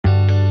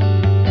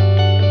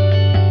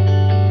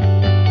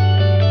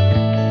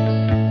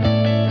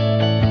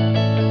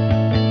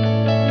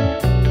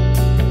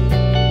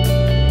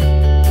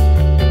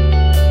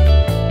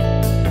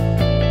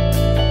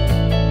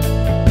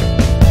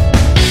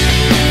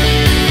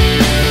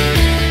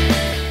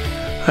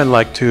I'd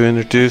like to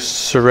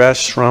introduce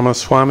Suresh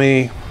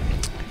Ramaswamy.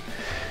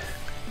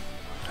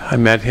 I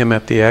met him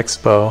at the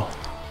expo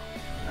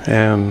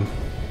and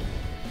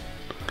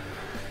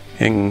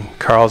in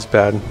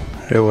Carlsbad.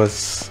 It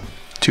was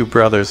two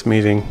brothers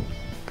meeting.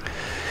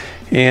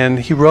 And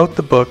he wrote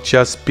the book,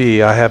 Just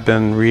Be. I have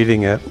been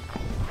reading it.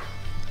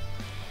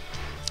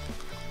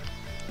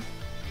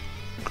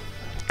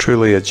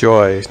 Truly a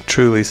joy,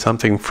 truly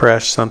something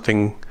fresh,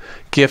 something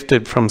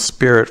gifted from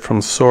spirit,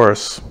 from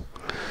source.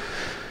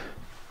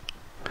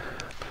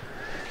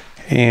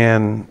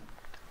 And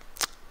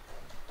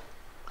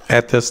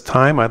at this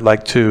time, I'd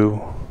like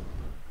to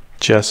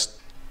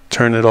just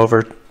turn it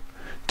over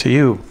to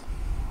you,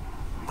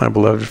 my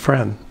beloved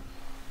friend.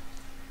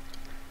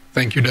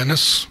 Thank you,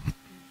 Dennis.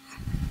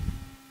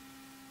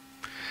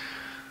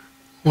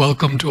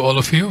 Welcome to all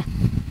of you.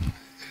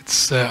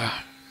 It's a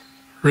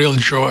real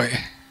joy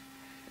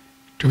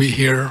to be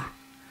here.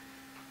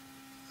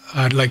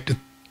 I'd like to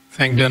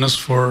thank Dennis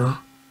for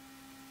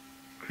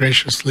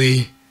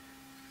graciously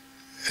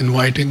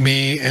inviting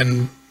me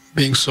and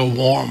being so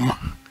warm.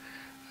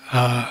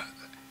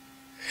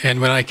 And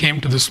when I came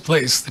to this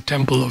place, the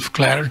Temple of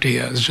Clarity,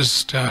 I was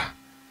just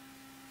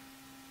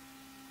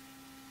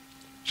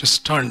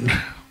stunned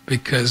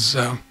because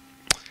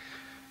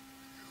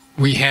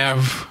we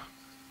have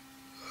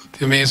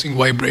the amazing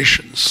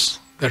vibrations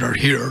that are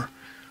here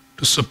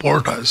to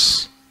support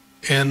us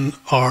in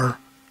our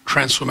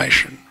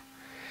transformation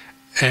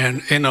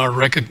and in our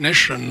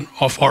recognition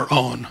of our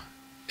own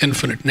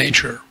infinite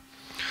nature.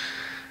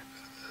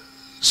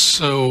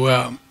 So,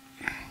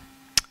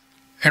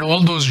 and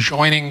all those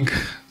joining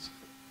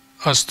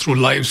us through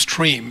live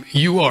stream,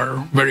 you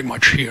are very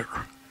much here.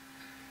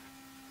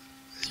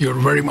 You're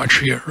very much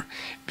here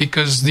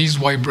because these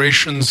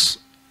vibrations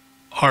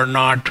are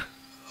not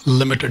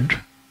limited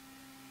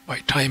by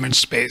time and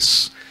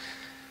space.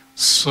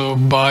 So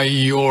by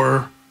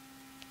the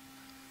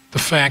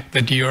fact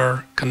that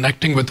you're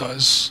connecting with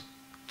us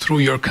through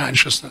your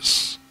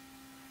consciousness,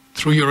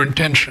 through your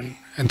intention,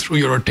 and through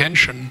your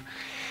attention,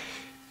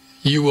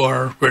 you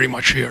are very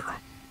much here.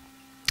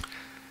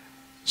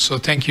 So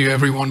thank you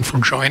everyone for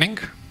joining.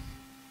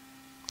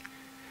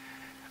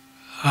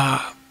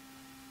 And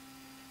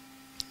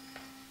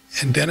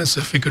Dennis,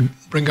 if we could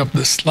bring up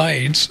the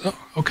slides. Oh,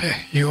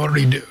 okay, you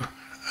already do.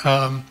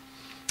 I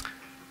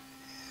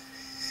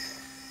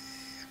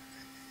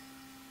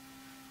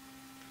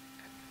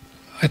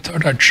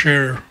thought I'd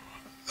share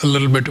a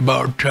little bit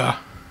about our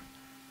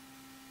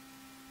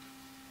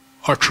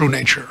true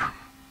nature,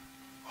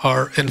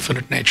 our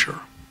infinite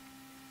nature.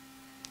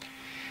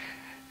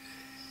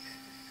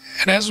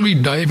 And as we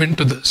dive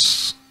into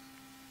this,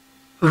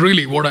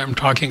 really what I'm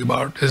talking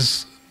about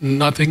is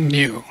nothing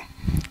new.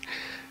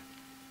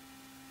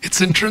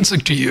 It's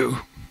intrinsic to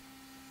you.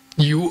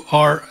 You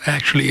are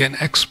actually an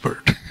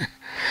expert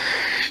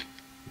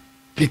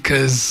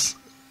because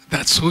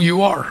that's who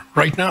you are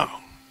right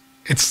now.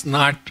 It's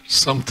not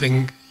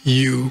something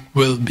you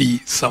will be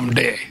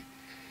someday.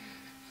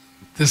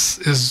 This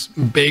is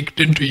baked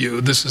into you.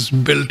 This is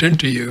built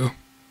into you.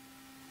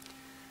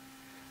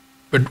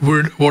 But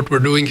what we're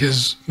doing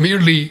is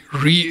merely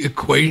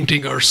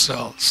reacquainting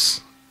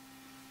ourselves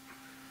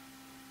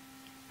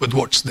with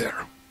what's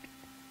there.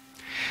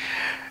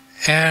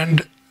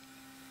 And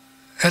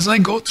as I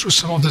go through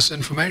some of this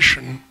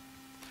information,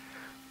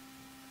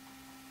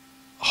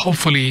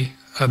 hopefully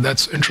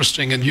that's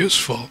interesting and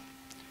useful.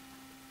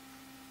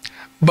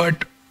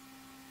 But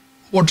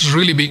what's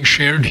really being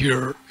shared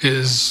here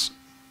is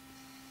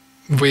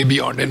way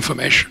beyond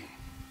information.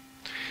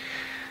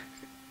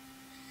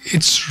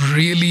 It's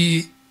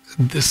really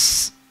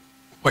this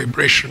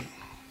vibration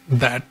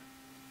that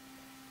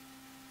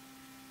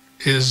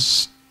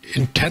is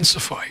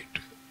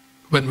intensified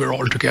when we're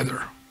all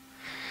together.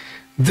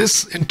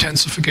 This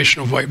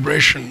intensification of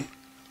vibration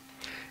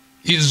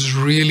is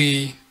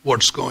really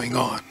what's going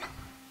on.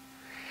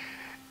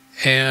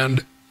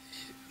 And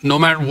no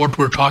matter what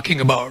we're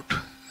talking about,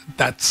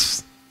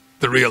 that's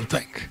the real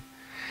thing.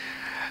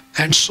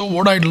 And so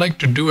what I'd like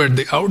to do at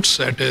the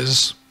outset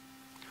is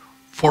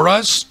for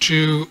us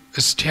to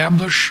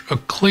establish a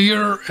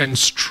clear and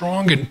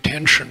strong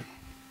intention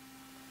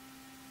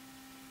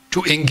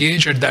to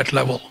engage at that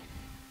level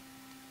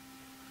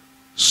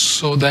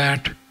so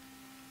that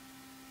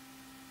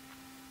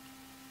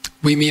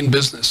we mean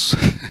business,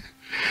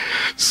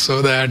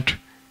 so that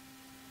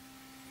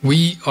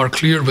we are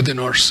clear within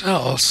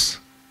ourselves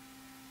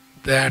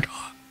that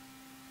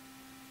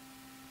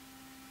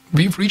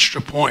we've reached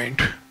a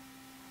point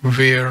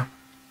where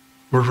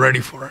we're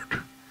ready for it,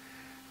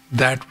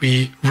 that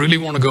we really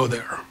want to go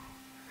there,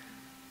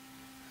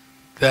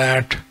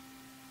 that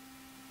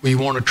we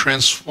want to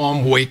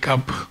transform, wake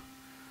up,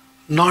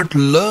 not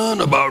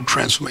learn about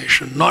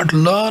transformation, not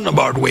learn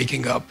about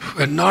waking up,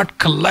 and not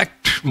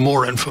collect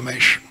more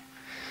information,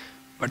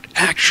 but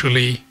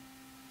actually,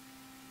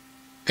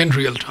 in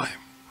real time,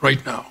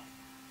 right now,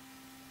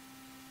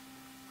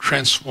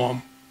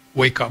 transform,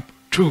 wake up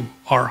to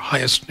our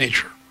highest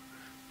nature.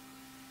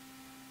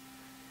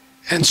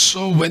 And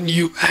so when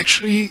you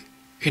actually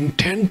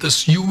intend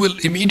this, you will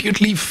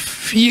immediately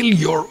feel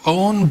your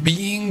own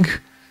being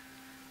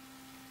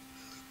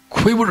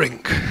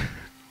quivering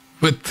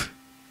with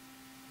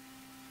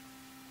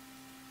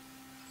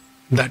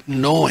that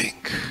knowing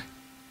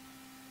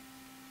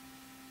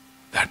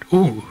that,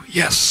 ooh,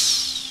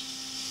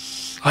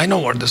 yes, I know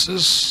what this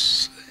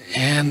is,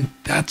 and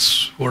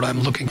that's what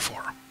I'm looking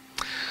for.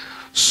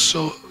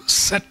 So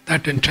set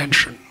that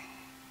intention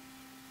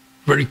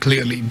very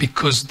clearly,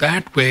 because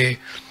that way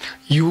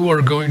you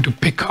are going to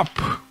pick up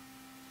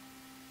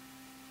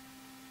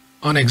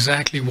on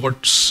exactly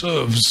what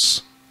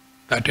serves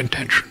that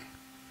intention,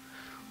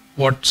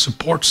 what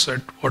supports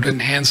it, what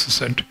enhances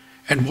it,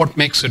 and what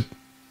makes it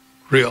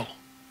real.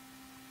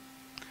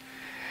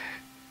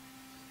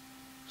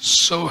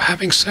 So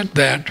having said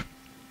that,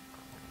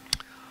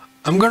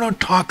 I'm going to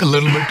talk a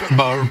little bit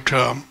about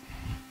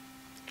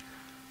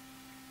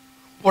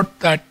what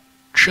that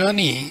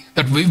journey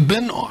that we've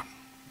been on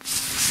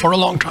for a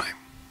long time.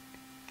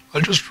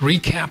 I'll just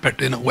recap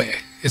it in a way.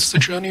 It's the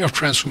journey of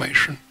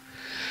transformation.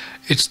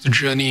 It's the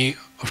journey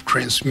of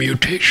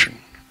transmutation.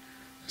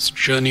 It's the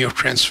journey of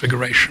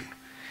transfiguration.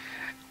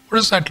 What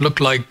does that look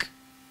like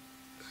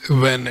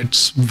when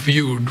it's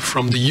viewed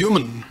from the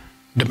human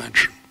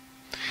dimension?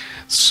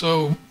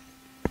 So,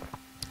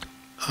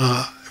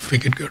 if we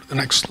could go to the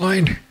next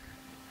slide.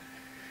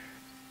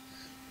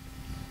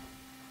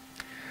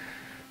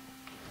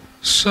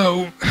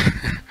 So,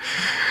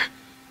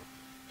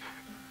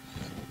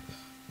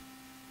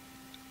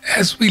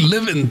 as we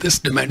live in this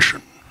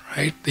dimension,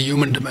 right, the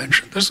human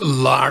dimension, there's a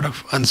lot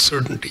of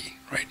uncertainty,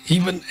 right?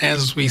 Even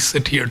as we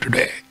sit here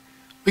today,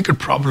 we could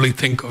probably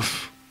think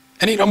of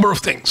any number of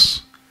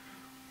things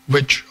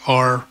which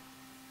are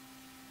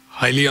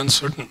highly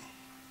uncertain,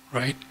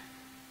 right?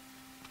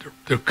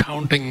 They're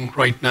counting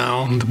right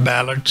now the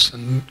ballots,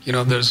 and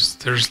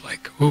there's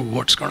like, ooh,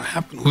 what's going to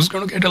happen? Who's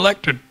going to get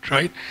elected,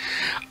 right?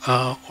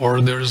 Or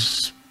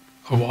there's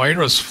a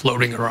virus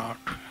floating around.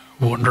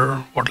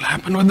 Wonder what will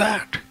happen with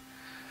that.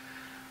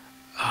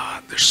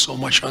 There's so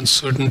much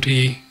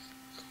uncertainty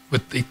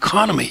with the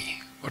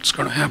economy. What's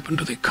going to happen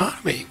to the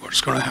economy?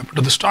 What's going to happen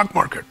to the stock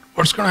market?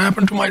 What's going to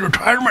happen to my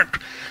retirement?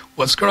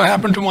 What's going to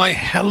happen to my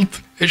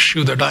health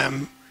issue that I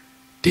am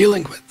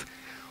dealing with?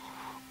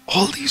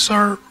 All these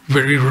are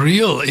very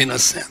real in a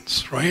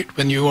sense, right?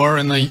 When you are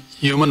in a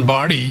human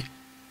body,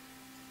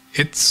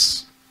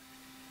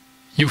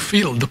 you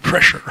feel the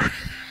pressure.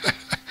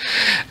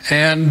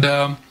 And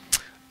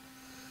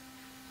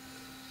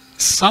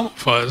some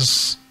of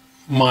us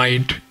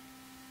might,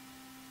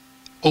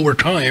 over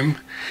time,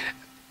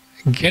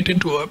 get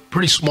into a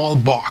pretty small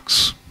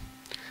box,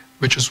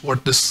 which is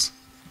what this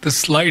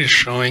slide is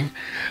showing.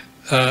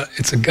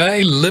 It's a guy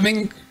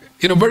living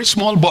in a very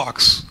small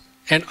box.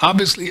 And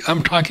obviously,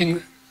 I'm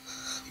talking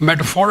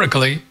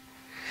metaphorically,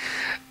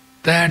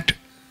 that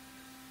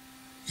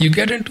you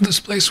get into this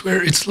place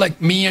where it's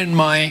like me and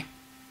my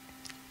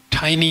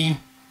tiny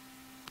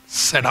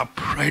setup,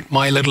 right?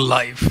 My little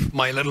life,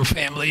 my little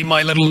family,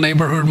 my little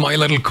neighborhood, my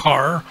little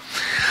car,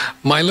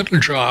 my little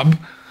job.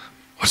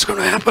 What's going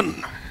to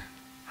happen,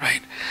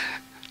 right?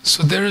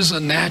 So there is a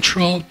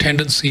natural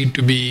tendency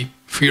to be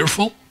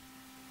fearful,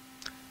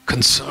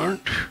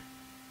 concerned,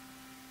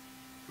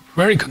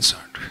 very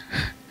concerned.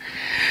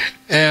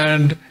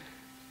 And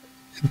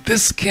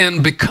this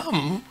can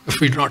become, if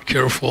we're not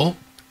careful,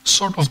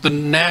 sort of the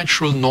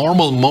natural,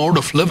 normal mode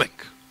of living.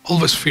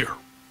 Always fear.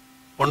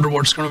 Wonder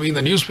what's going to be in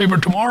the newspaper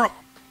tomorrow.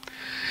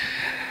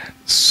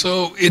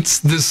 So it's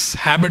this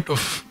habit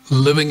of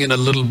living in a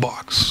little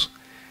box.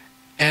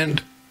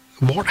 And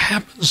what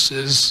happens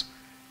is,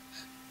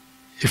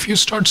 if you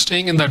start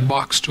staying in that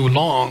box too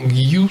long,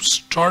 you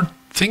start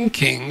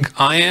thinking,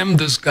 I am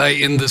this guy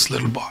in this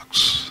little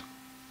box.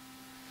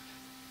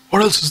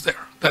 What else is there?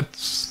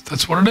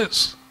 That's what it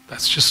is.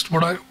 That's just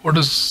what it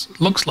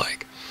looks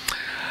like.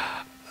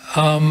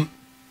 And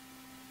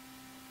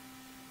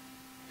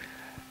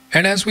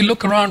as we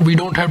look around, we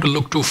don't have to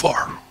look too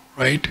far,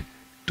 right,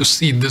 to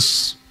see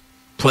this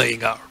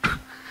playing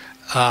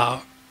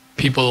out.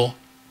 People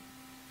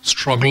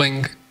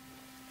struggling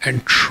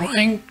and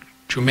trying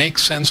to make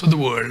sense of the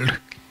world,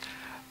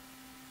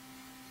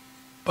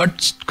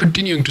 but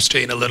continuing to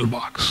stay in a little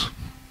box.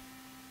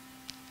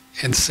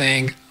 And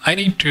saying, I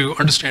need to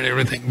understand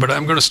everything, but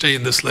I'm going to stay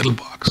in this little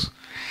box.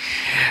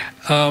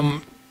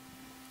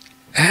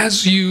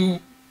 As you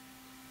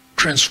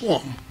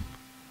transform,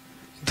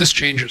 this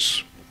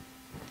changes.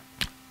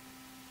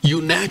 You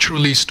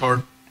naturally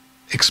start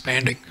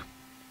expanding.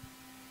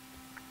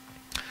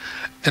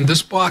 And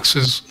this box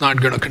is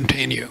not going to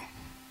contain you.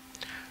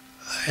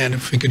 And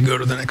if we could go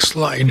to the next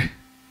slide,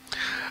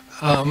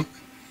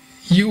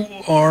 you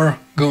are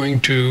going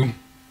to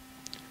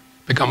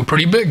become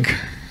pretty big.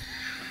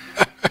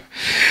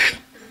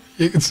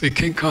 You can see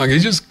King Kong. He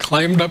just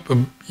climbed up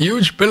a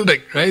huge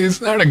building, right?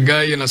 He's not a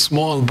guy in a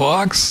small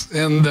box,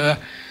 and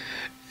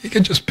he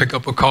can just pick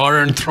up a car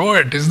and throw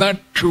it. He's not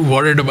too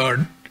worried about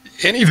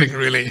anything,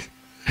 really.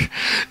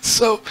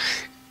 So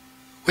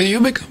when you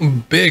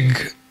become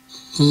big,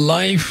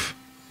 life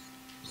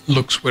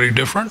looks very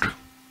different.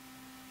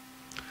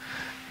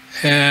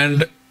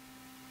 And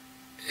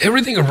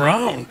everything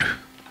around,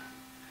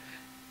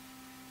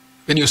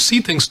 when you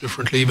see things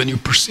differently, when you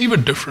perceive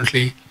it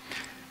differently,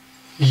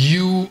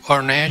 you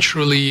are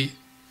naturally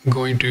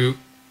going to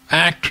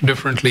act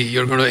differently.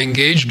 You're going to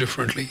engage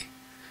differently.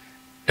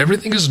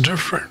 Everything is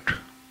different.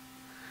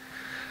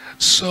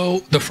 So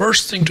the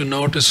first thing to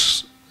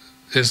notice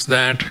is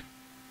that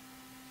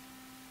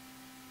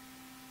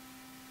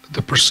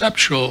the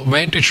perceptual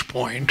vantage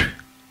point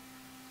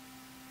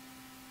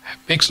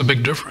makes a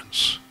big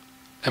difference.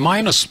 Am I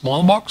in a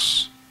small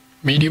box,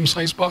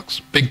 medium-sized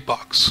box, big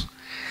box?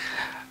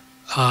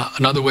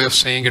 Another way of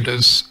saying it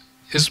is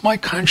my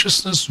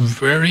consciousness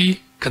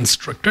very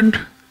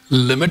constricted,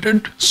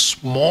 limited,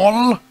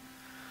 small,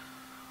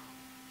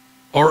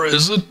 or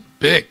is it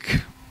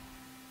big?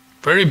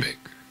 Very big,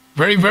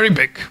 very, very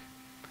big.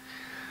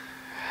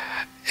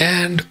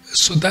 And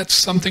so that's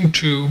something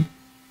to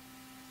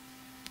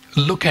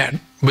look at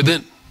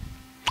within,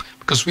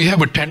 because we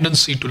have a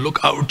tendency to look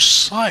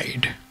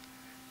outside,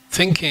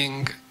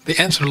 thinking the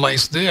answer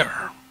lies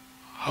there.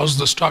 How's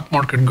the stock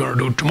market going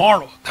to do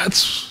tomorrow?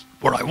 That's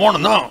what I want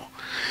to know.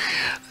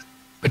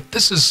 But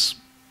this is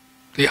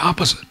the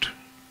opposite.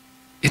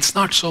 It's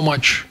not so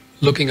much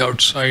looking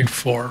outside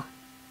for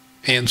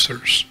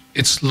answers.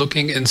 It's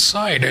looking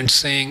inside and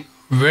saying,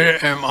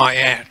 where am I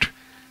at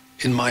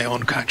in my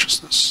own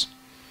consciousness?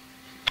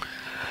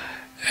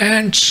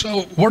 And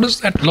so what does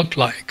that look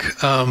like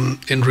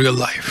in real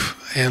life?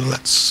 And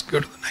let's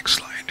go to the next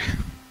slide.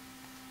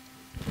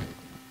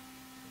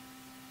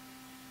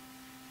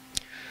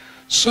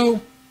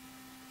 So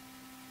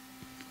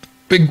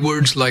big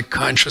words like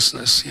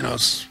consciousness, you know,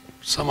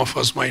 some of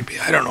us might be,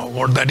 I don't know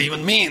what that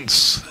even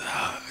means.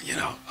 You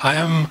know, I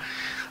am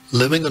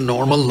living a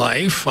normal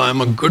life. I'm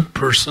a good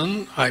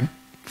person. I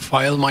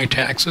file my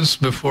taxes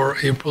before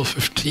April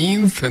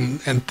 15th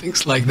and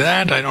things like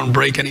that. I don't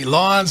break any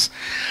laws.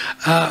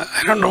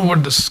 I don't know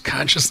what this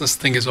consciousness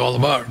thing is all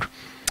about.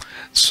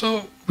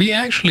 So we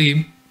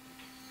actually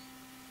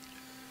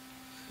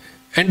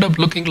end up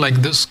looking like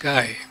this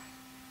guy.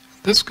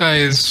 This guy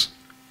is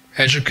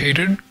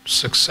educated,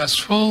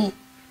 successful,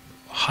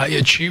 high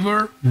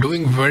achiever,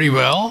 doing very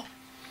well.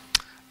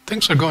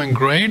 Things are going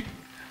great.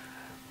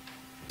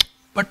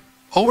 But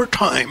over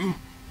time,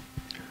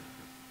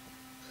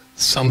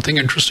 something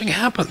interesting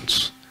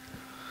happens.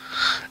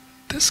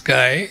 This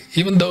guy,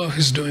 even though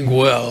he's doing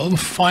well,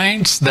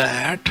 finds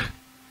that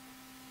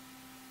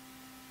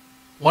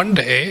one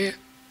day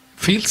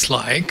feels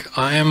like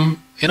I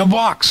am in a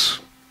box.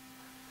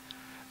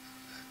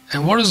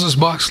 And what does this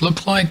box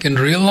look like in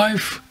real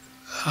life?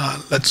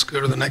 Let's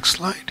go to the next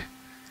slide.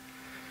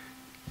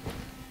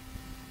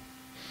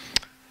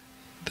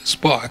 This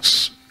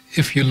box,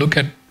 if you look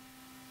at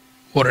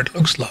what it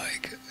looks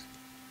like,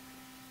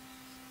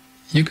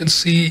 you can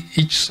see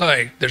each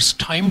side. There's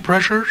time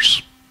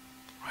pressures,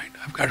 right?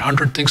 I've got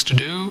 100 things to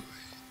do,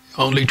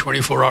 only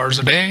 24 hours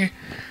a day.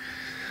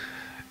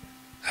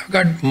 I've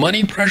got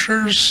money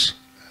pressures.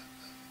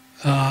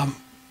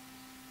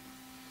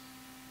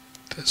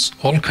 There's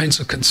all kinds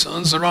of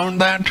concerns around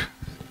that.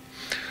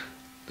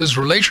 There's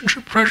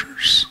relationship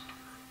pressures.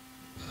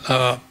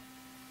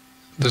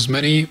 There's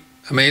many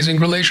amazing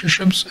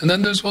relationships, and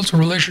then there's also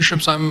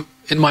relationships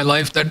in my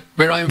life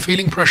where I am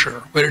feeling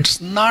pressure, where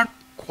it's not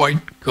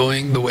quite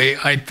going the way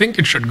I think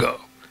it should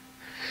go.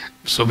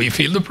 So we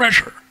feel the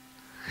pressure.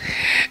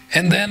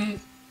 And then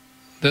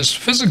there's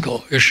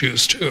physical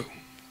issues too.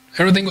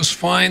 Everything was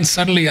fine.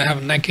 Suddenly I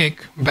have neck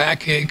ache,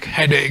 back ache,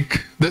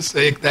 headache, this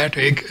ache, that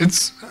ache.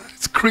 It's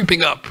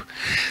creeping up.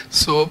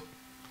 So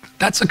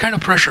that's a kind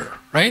of pressure,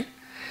 right?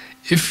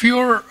 If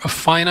you're a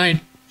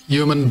finite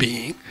human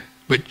being,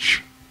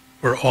 which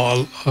we're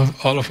all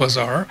of us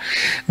are,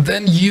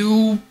 then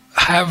you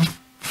have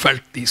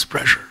felt these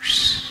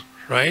pressures,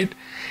 right?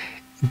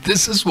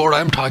 This is what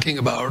I'm talking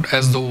about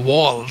as the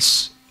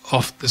walls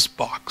of this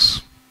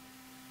box,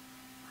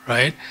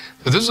 right?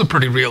 So this is a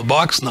pretty real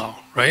box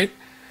now, right?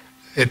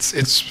 It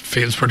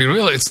feels pretty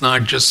real. It's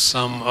not just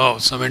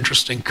some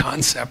interesting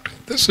concept.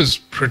 This is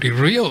pretty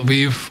real.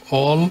 We've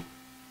all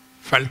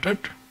felt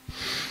it.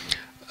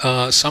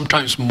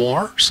 Sometimes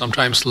more,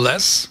 sometimes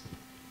less.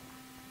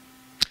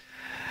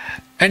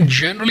 And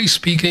generally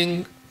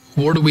speaking,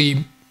 what do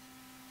we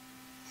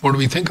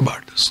think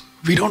about this?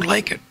 We don't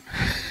like it.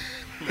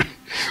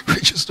 We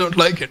just don't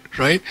like it,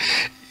 right?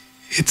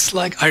 It's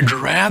like I'd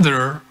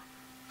rather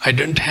I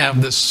didn't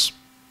have this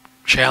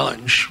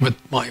challenge with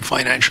my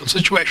financial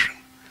situation.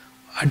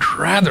 I'd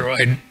rather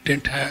I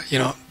didn't have,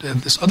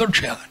 this other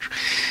challenge.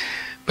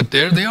 But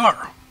there they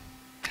are.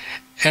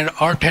 And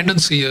our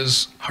tendency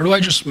is, how do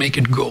I just make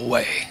it go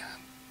away?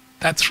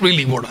 That's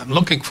really what I'm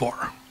looking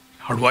for.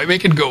 How do I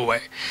make it go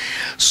away?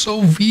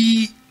 So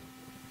we,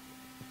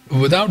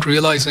 without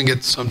realizing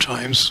it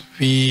sometimes,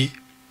 we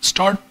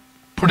start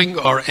putting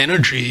our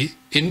energy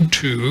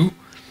into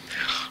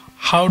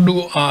how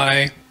do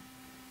I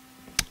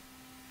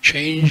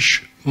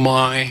change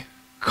my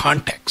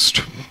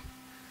context?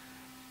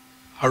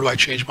 How do I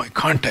change my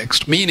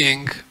context?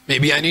 Meaning,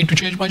 maybe I need to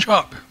change my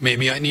job.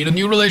 Maybe I need a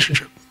new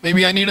relationship.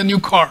 Maybe I need a new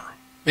car.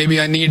 Maybe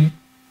I need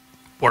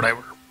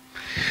whatever.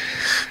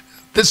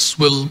 This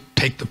will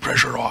take the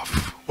pressure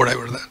off,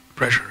 whatever that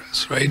pressure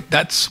is, right?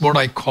 That's what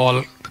I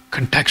call the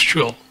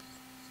contextual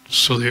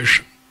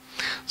solution.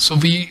 So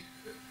we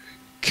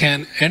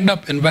can end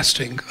up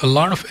investing a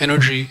lot of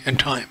energy and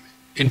time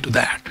into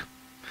that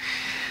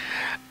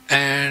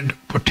and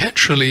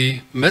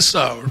potentially miss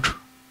out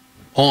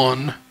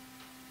on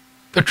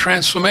the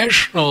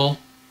transformational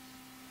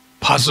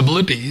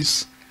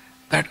possibilities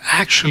that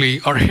actually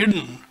are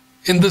hidden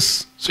in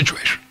this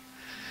situation.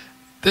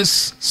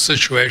 This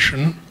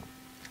situation,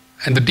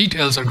 and the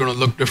details are going to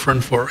look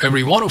different for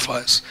every one of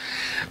us,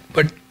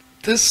 but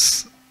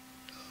this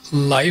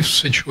life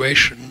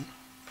situation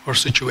or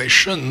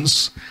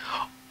situations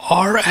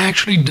are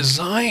actually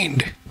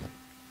designed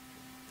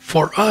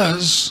for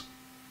us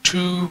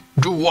to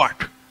do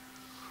what?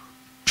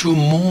 To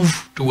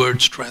move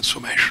towards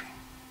transformation,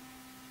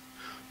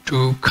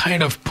 to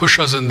kind of push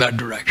us in that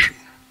direction.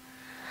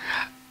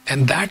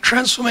 And that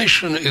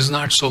transformation is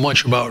not so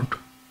much about,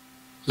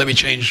 let me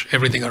change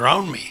everything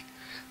around me.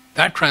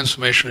 That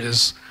transformation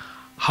is,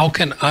 how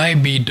can I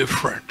be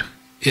different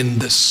in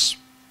this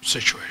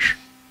situation?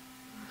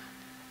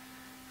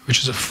 Which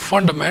is a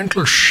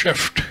fundamental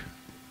shift.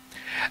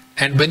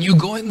 And when you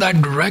go in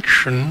that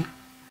direction,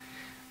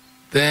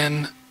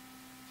 then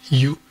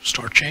you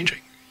start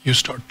changing. You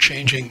start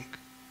changing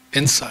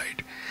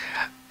inside.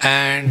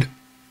 And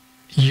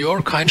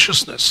your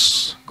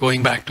consciousness,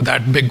 going back to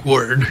that big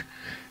word,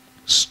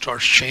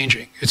 starts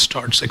changing. It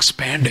starts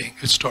expanding.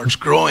 It starts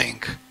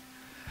growing.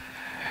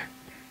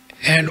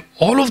 And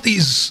all of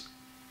these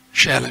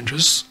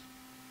challenges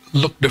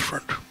look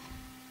different.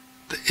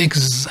 The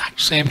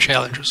exact same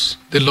challenges,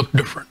 they look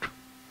different.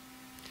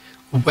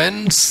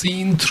 When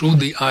seen through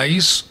the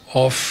eyes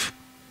of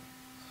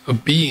a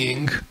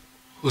being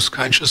whose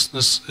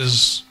consciousness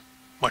is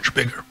much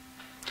bigger.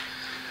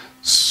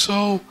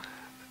 So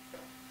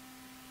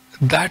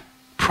that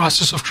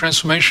process of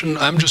transformation,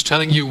 I'm just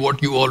telling you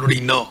what you already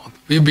know.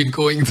 We've been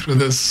going through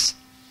this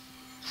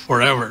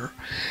forever,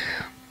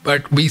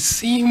 but we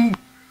seem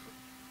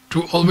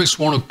to always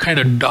want to kind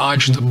of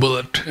dodge the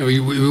bullet. We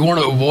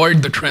want to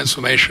avoid the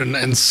transformation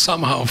and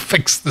somehow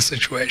fix the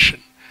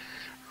situation,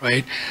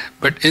 right?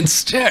 But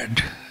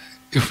instead,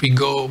 if we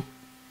go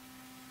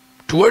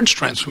towards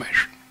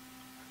transformation,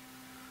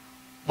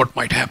 what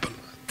might happen?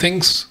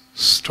 Things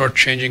start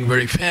changing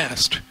very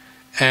fast.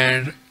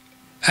 And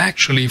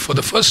actually, for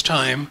the first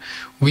time,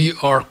 we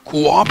are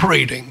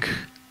cooperating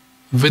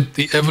with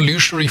the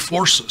evolutionary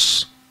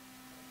forces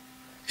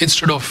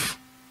instead of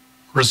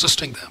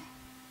resisting them.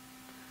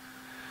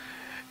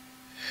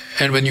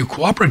 And when you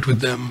cooperate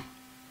with them,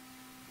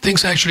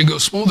 things actually go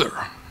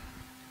smoother.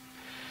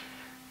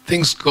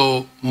 Things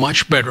go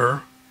much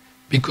better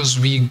because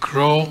we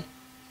grow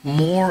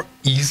more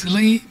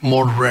easily,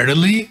 more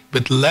readily,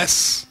 with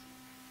less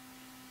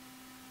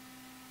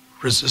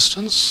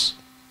resistance.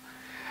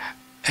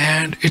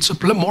 And it's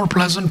a more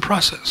pleasant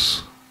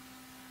process.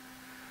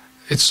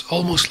 It's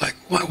almost like,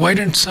 why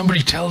didn't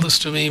somebody tell this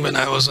to me when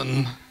I was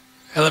in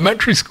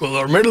elementary school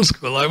or middle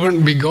school? I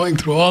wouldn't be going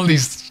through all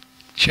these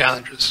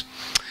challenges.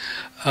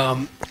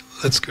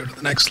 Let's go to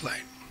the next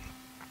slide.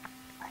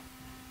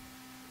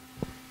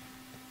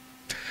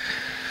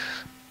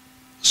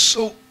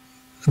 So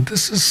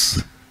this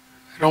is,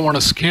 I don't want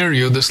to scare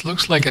you, this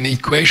looks like an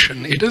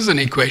equation. It is an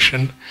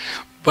equation,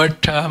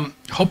 but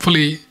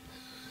hopefully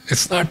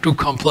it's not too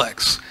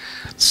complex.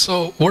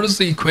 So what does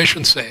the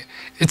equation say?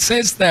 It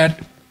says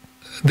that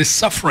the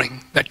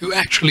suffering that you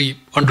actually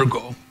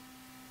undergo,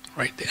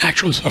 right, the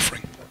actual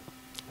suffering,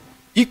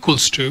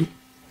 equals to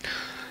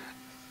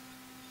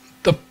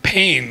the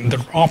pain, the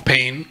raw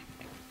pain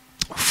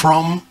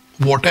from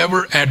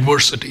whatever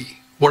adversity,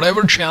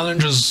 whatever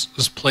challenge is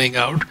playing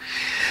out.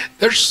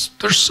 There's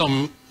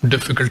some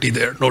difficulty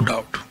there, no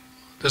doubt.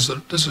 This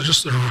is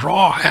just the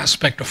raw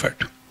aspect of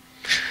it.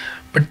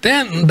 But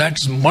then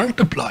that's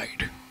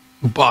multiplied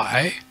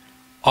by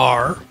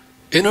our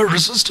inner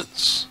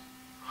resistance.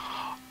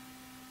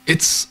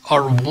 It's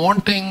our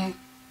wanting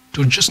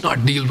to just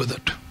not deal with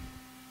it.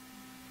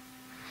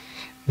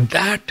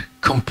 That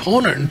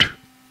component,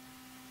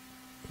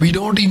 we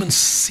don't even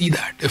see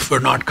that if we're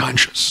not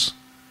conscious.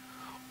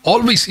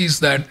 All we see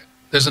is that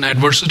there's an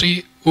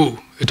adversity, ooh,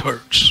 it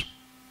hurts.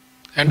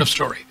 End of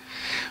story.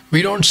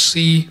 We don't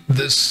see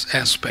this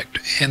aspect.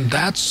 And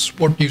that's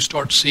what you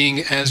start seeing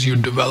as you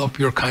develop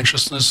your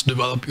consciousness,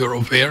 develop your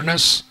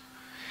awareness.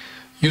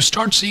 You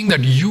start seeing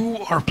that you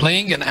are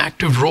playing an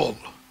active role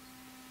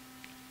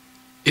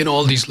in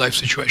all these life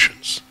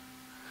situations.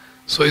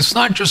 So it's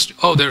not just,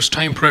 oh, there's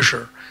time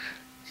pressure.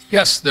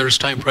 Yes, there's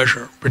time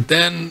pressure, but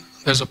then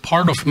there's a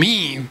part of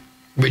me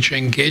which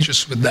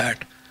engages with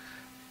that,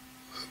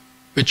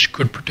 which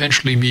could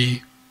potentially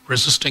be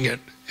resisting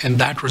it. And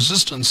that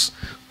resistance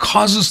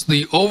causes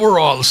the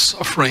overall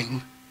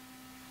suffering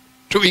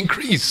to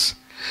increase.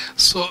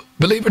 So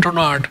believe it or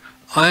not,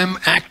 I'm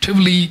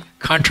actively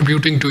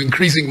contributing to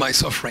increasing my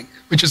suffering,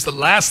 which is the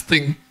last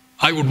thing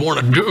I would want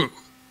to do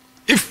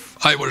if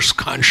I was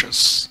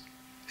conscious.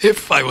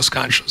 If I was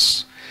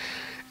conscious.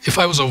 if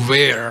I was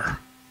aware,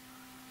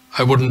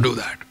 I wouldn't do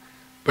that.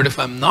 But if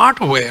I'm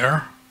not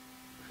aware,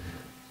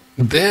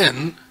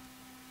 then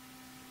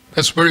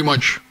that's very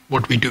much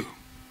what we do.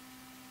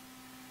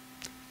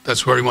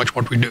 That's very much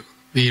what we do.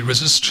 We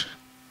resist,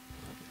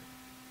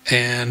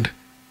 and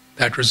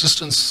that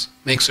resistance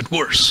makes it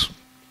worse.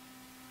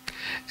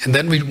 And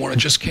then we want to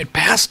just get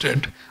past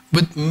it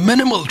with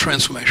minimal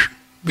transformation.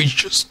 We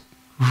just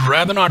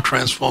rather not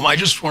transform. I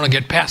just want to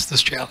get past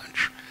this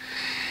challenge.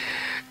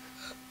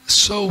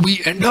 So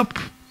we end up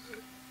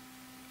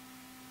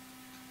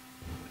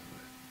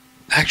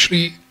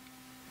actually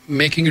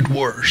making it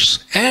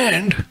worse.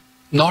 And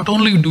not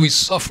only do we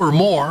suffer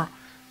more,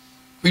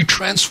 we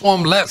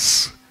transform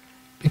less.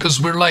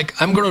 Because we're like,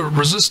 I'm going to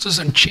resist this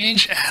and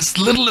change as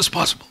little as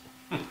possible.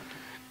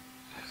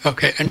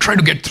 Okay, and try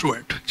to get through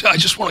it. I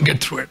just want to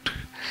get through it.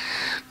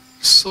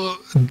 So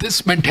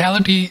this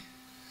mentality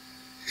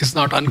is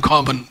not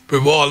uncommon.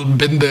 We've all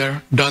been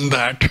there, done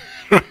that.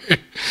 Right?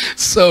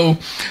 So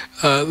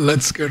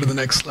let's go to the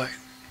next slide.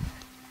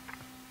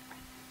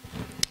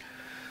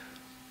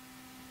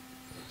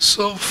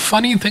 So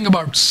funny thing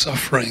about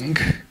suffering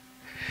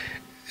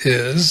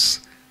is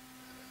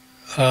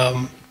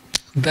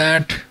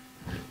that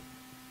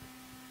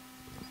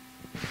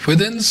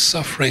within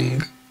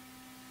suffering,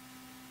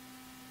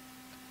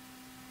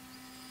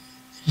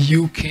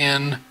 you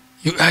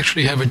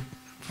actually have a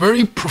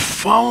very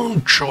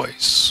profound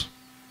choice.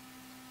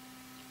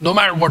 No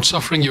matter what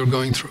suffering you're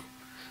going through,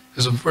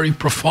 there's a very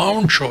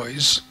profound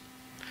choice.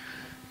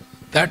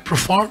 That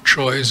profound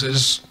choice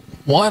is,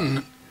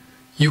 one,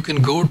 you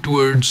can go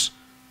towards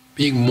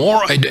being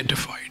more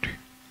identified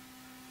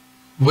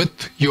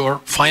with your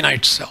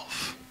finite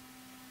self.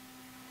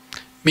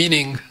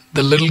 Meaning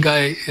the little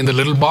guy in the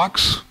little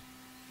box,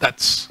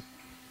 that's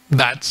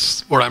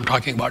what I'm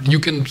talking about. You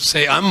can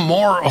say, I'm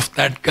more of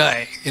that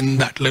guy in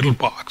that little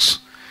box.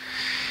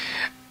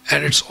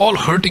 And it's all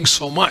hurting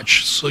so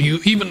much, so you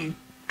even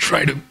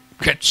try to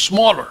get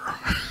smaller.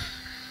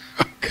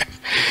 Okay.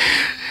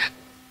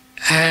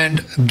 And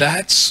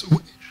that's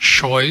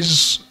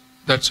choice,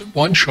 that's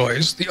one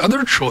choice. The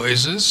other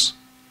choice is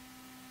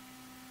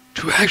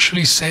to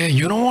actually say,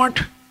 you know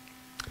what?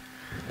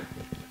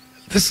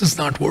 This is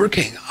not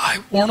working. I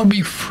want to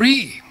be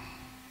free.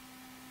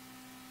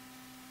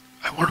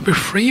 I want to be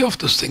free of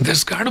this thing.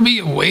 There's got to be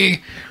a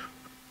way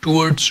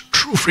towards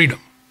true freedom.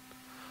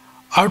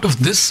 Out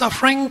of this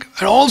suffering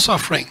and all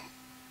suffering,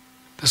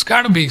 there's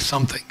got to be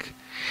something.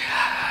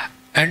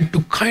 And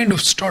to kind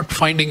of start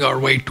finding our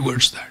way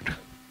towards that.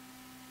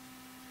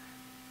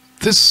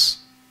 This,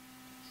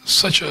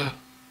 such a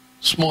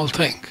small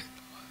thing,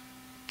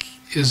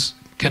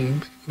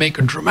 can make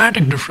a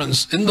dramatic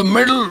difference in the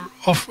middle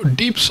of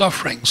deep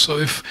suffering. So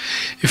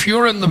if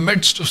you're in the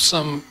midst of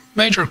some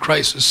major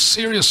crisis,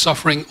 serious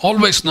suffering,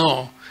 always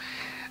know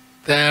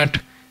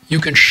that you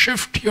can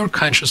shift your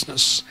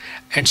consciousness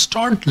and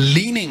start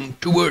leaning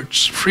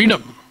towards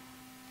freedom.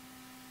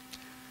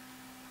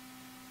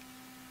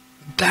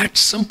 That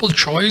simple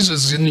choice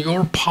is in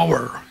your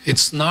power.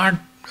 It's not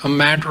a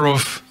matter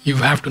of you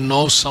have to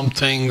know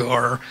something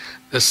or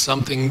there's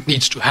something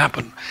needs to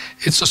happen.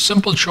 It's a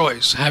simple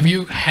choice. Have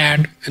you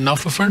had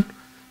enough of it?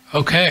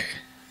 Okay,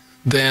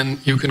 then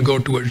you can go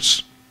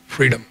towards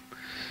freedom.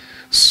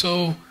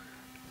 So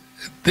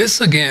this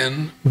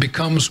again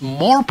becomes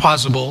more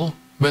possible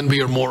when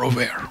we are more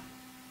aware.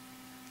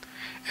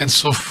 And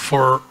so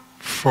for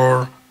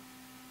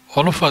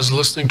all of us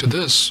listening to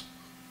this,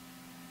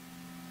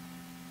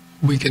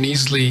 we can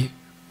easily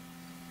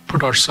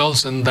put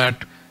ourselves in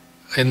that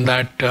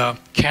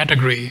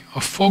category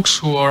of folks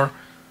who are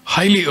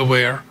highly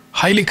aware,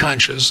 highly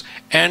conscious,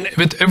 and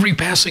with every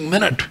passing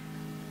minute,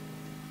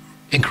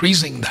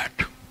 increasing that.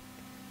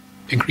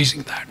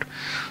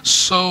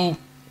 So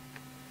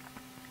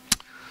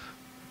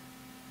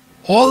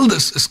all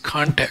this is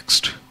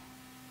context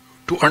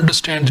to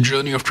understand the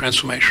journey of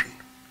transformation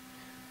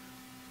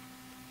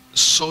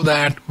so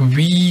that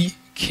we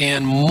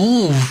can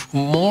move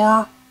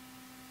more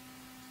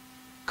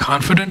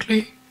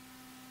confidently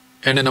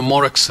and in a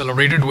more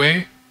accelerated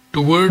way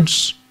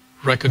towards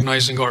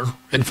recognizing our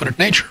infinite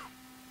nature.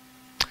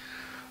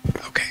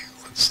 Okay,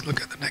 let's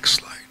look at the next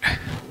slide.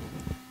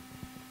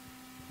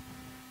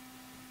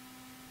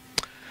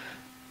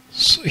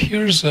 So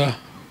here's a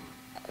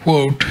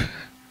quote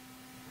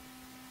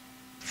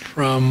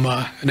from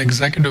an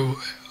executive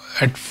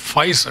at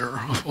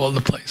Pfizer, of all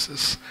the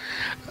places.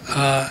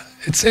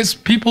 It says,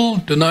 people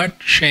do not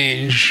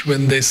change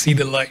when they see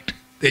the light.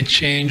 They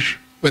change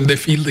when they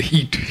feel the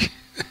heat.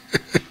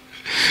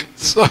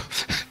 So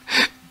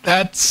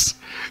that's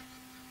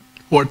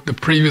what the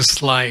previous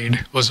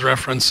slide was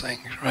referencing,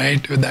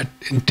 right? With that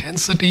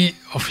intensity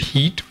of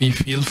heat we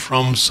feel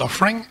from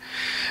suffering,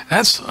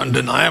 that's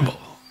undeniable.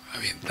 I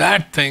mean,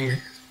 that thing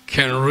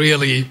can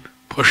really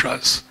push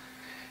us.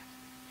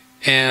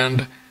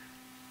 And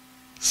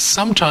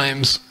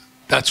sometimes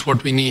that's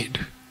what we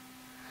need.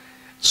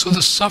 So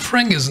the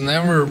suffering is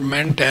never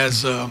meant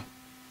as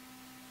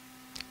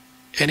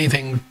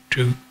anything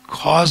to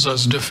cause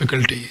us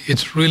difficulty.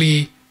 It's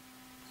really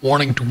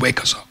wanting to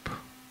wake us up.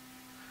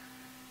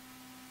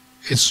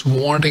 It's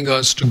wanting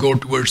us to go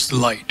towards the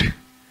light.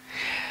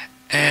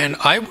 And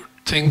I would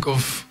think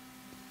of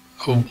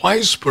a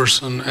wise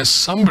person as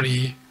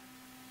somebody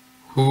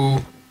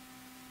who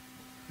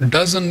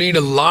doesn't need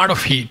a lot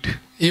of heat.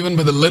 Even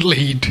with a little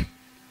heat,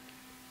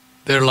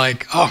 they're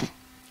like, oh,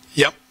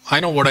 yep, I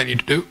know what I need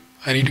to do.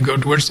 I need to go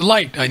towards the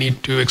light. I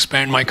need to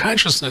expand my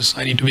consciousness.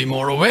 I need to be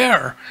more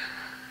aware.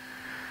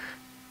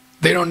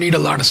 They don't need a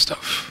lot of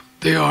stuff.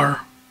 They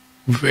are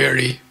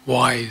very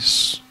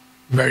wise,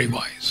 very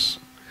wise.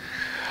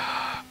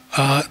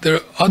 There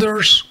are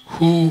others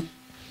who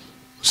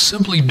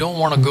simply don't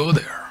want to go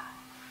there.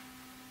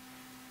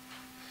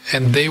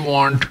 And they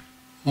want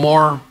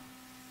more,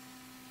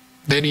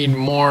 they need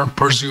more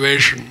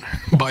persuasion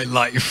by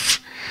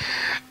life.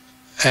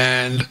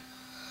 And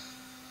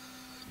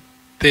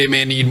they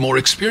may need more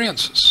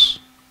experiences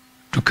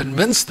to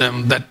convince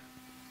them that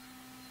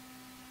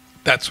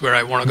that's where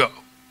I want to go.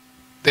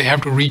 They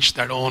have to reach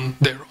their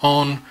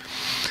own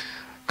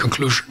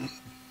conclusion,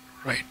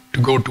 right, to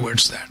go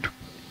towards that.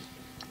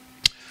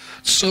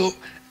 So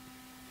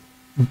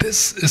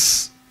this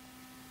is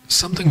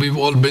something we've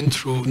all been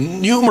through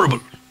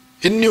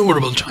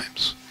innumerable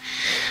times.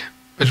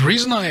 But the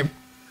reason I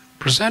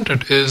present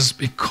it is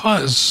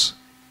because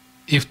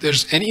if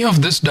there's any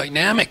of this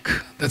dynamic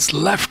that's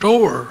left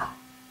over,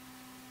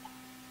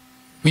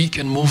 we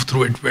can move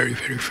through it very,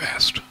 very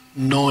fast,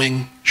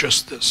 knowing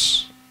just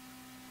this.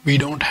 We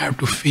don't have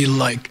to feel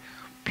like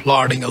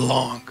plodding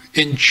along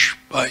inch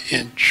by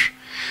inch.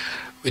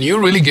 When you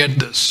really get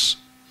this,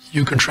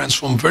 you can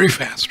transform very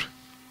fast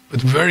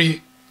with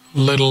very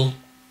little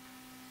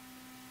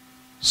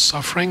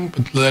suffering,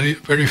 but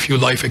very few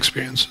life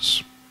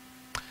experiences.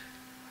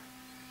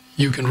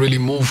 You can really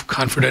move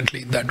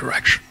confidently in that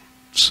direction.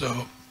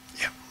 So,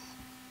 yeah.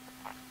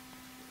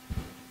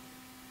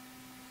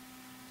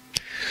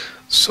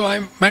 So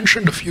I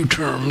mentioned a few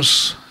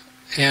terms,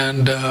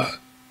 and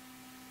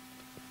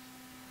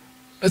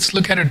let's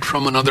look at it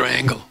from another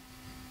angle.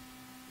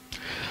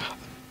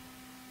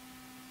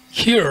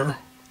 Here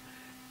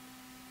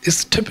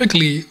is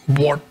typically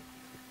what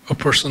a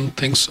person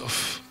thinks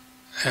of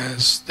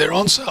as their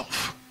own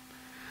self,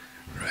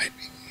 right?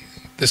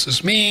 This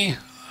is me,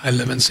 I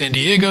live in San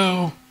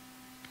Diego,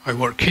 I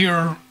work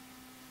here,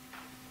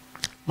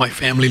 my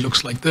family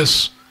looks like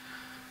this,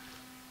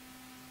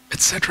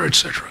 etc.,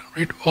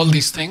 right? All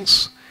these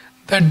things,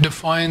 that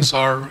defines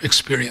our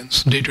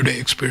experience, day-to-day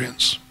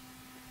experience.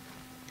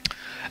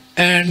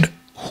 And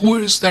who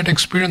is that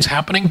experience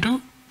happening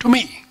to? To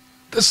me,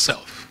 this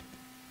self,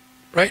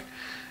 right?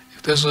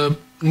 If there's a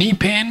knee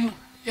pain,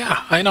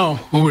 yeah, I know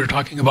who we're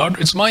talking about.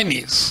 It's my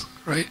knees,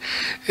 right?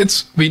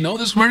 We know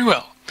this very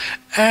well.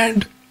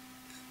 And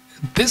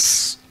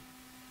this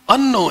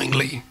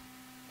unknowingly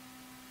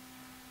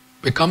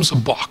becomes a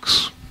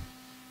box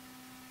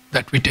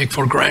that we take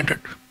for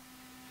granted.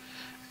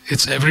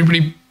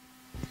 Everybody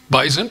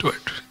buys into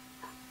it.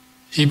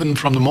 Even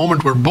from the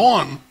moment we're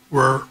born,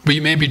 we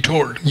may be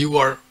told, you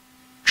are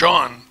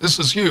John, this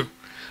is you.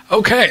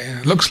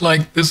 Okay, looks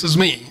like this is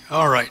me.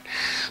 All right.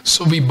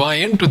 So we buy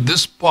into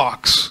this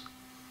box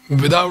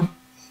without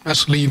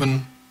necessarily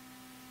even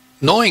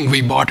knowing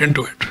we bought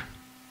into it.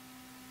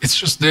 It's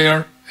just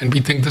there, and we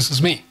think this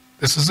is me.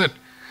 This is it.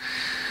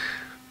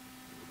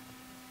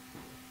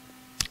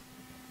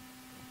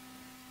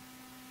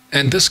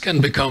 And this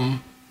can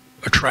become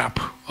a trap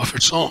of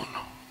its own.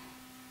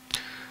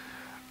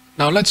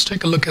 Now let's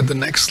take a look at the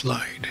next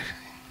slide.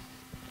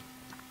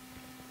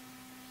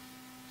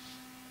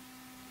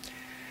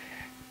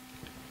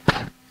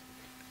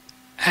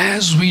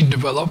 As we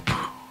develop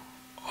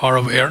our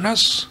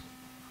awareness,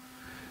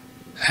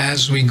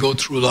 as we go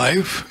through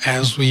life,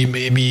 as we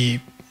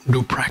maybe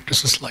do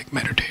practices like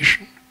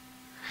meditation,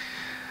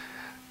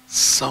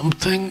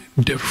 something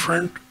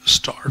different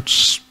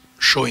starts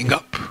showing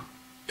up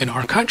in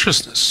our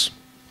consciousness.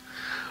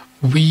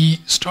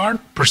 We start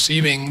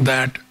perceiving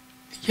that,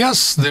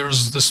 yes,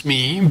 there's this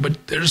me,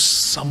 but there's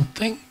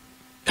something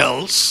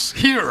else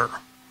here.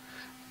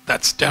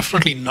 That's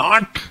definitely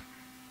not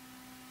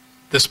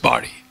this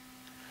body.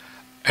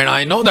 And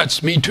I know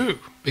that's me too,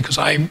 because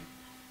I'm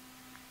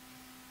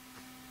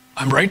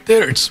right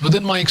there. It's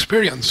within my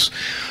experience.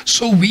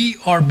 So we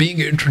are being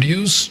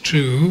introduced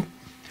to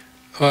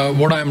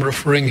what I'm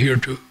referring here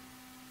to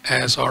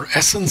as our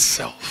essence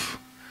self.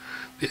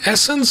 The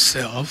essence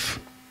self,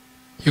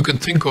 you can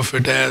think of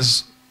it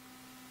as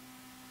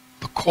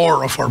the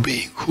core of our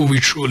being, who we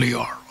truly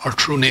are, our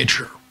true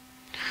nature,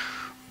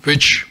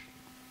 which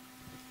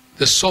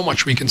there's so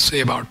much we can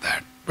say about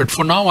that. But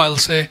for now, I'll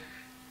say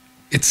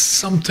it's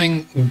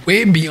something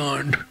way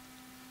beyond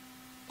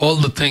all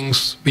the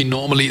things we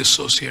normally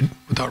associate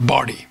with our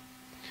body.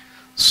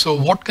 So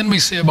what can we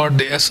say about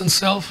the essence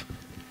self?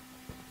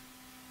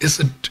 Is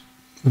it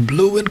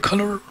blue in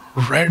color,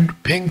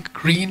 red, pink,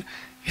 green?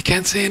 You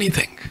can't say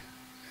anything.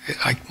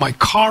 My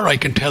car, I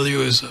can tell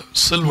you, is a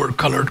silver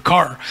colored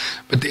car,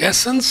 but the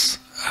essence,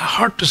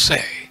 hard to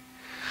say.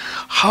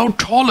 How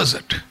tall is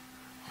it?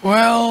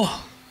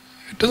 Well,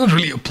 It doesn't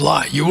really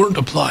apply. You wouldn't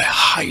apply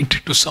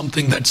height to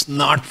something that's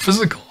not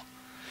physical.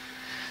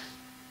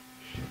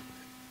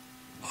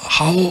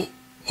 How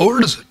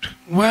old is it?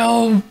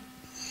 Well,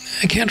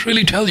 I can't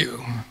really tell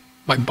you.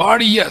 My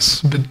body,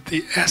 yes, but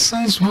the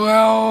essence,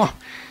 well,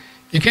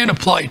 you can't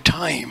apply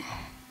time.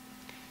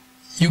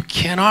 You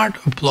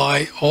cannot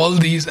apply all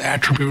these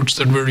attributes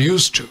that we're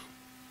used to.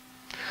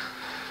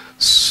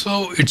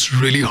 So it's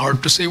really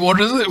hard to say what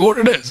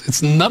it is.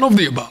 It's none of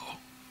the above.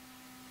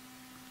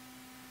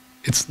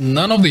 It's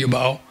none of the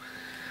above.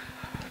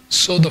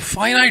 So the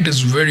finite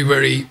is very,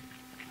 very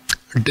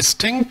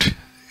distinct.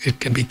 It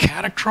can be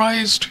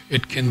characterized.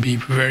 It can be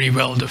very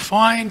well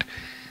defined.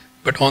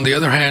 But on the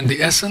other hand,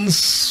 the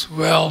essence,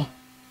 well,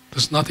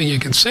 there's nothing you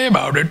can say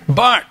about it.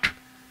 But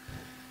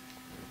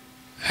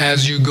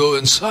as you go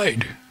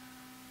inside,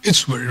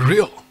 it's very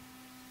real.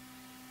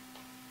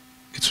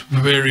 It's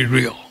very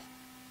real.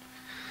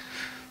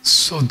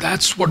 So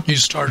that's what you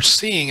start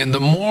seeing, and the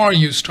more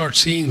you start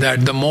seeing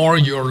that, the more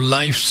your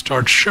life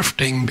starts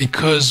shifting,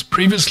 because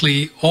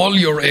previously all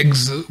your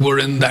eggs were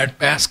in that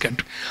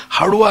basket.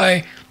 How do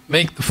I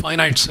make the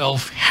finite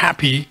self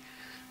happy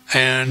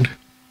and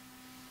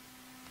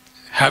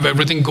have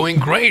everything going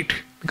great?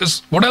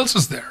 Because what else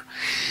is there?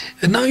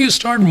 And now you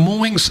start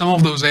moving some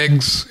of those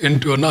eggs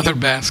into another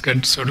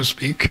basket, so to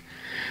speak,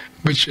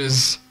 which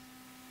is,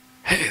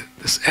 hey,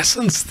 this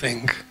essence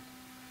thing,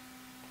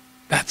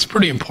 that's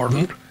pretty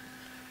important.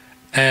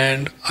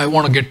 And I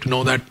want to get to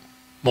know that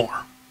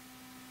more.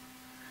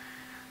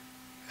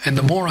 And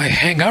the more I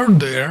hang out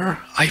there,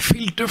 I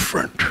feel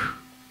different.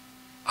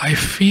 I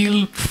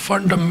feel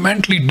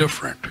fundamentally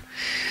different.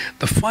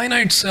 The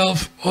finite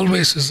self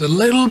always is a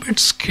little bit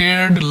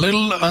scared, a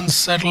little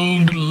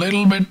unsettled, a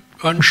little bit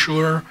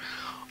unsure.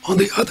 On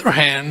the other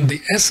hand,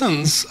 the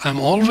essence, I'm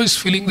always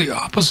feeling the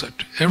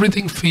opposite.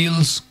 Everything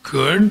feels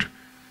good,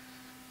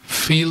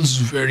 feels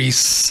very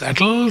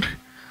settled,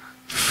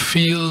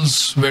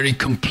 feels very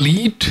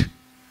complete,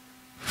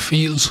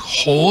 feels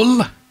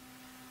whole.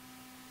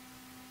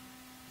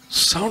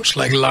 Sounds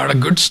like a lot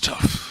of good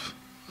stuff.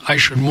 I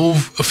should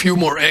move a few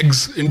more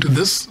eggs into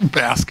this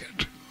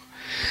basket.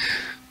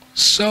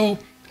 So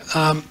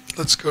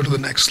let's go to the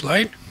next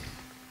slide.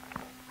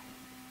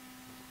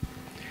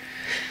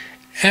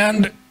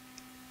 And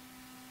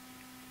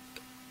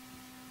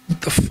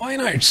the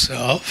finite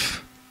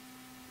self,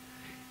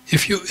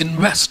 if you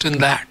invest in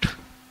that,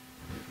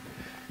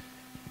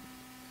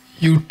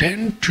 you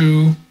tend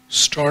to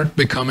start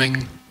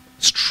becoming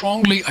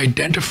strongly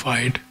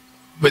identified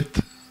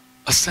with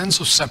a sense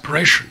of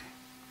separation.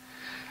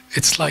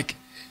 It's like,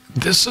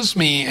 this is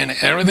me and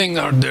everything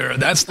out there,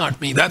 that's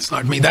not me, that's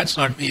not me, that's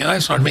not me,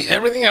 that's not me.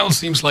 Everything else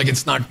seems like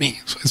it's not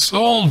me. So it's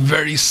all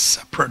very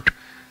separate.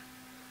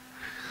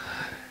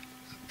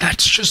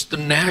 That's just the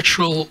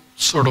natural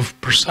sort of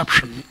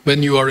perception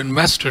when you are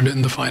invested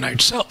in the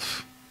finite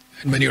self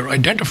and when you're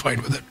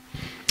identified with it.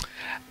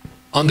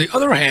 On the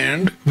other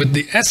hand, with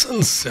the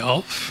essence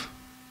self,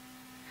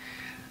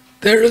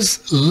 there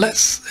is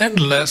less and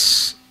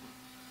less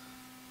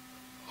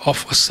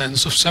of a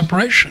sense of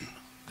separation.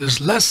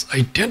 There's less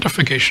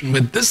identification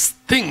with this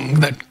thing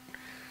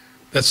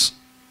that's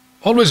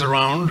always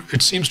around.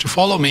 It seems to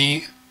follow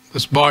me,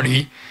 this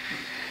body,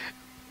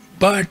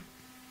 but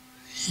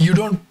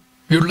you're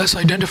less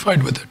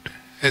identified with it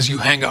as you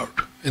hang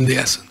out in the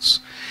essence.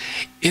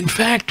 In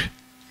fact,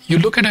 you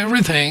look at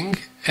everything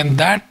and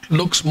that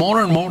looks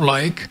more and more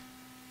like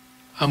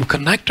I'm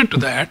connected to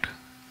that,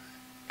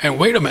 and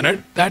wait a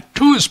minute, that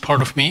too is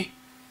part of me,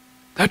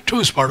 that too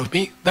is part of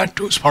me, that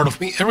too is part of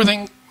me,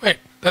 everything, wait,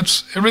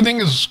 everything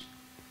is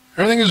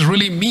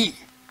really me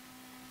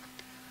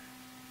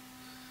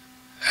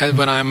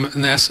when I'm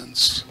in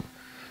essence.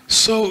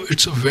 So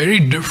it's a very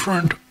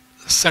different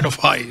set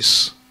of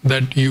eyes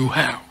that you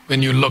have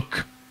when you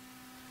look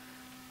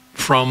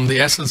from the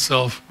essence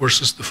self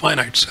versus the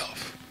finite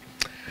self.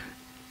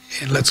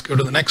 And let's go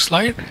to the next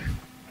slide.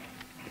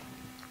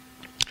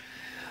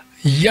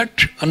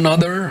 Yet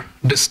another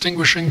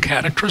distinguishing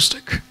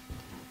characteristic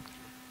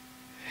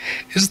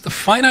is the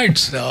finite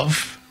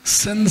self,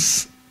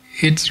 since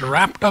it's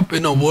wrapped up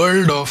in a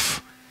world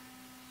of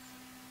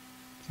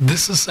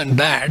thises and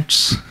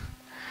that's,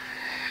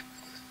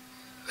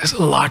 there's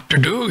a lot to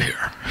do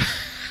here.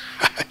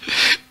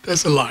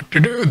 There's a lot to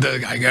do.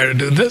 I got to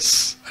do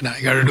this and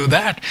I got to do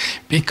that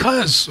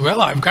because,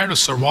 well, I've got to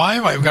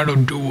survive, I've got to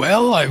do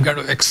well, I've got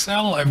to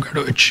excel, I've got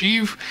to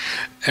achieve,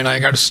 and I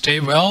got to stay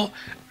well.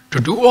 To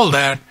do all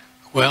that,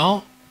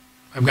 well,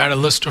 I've got a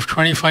list of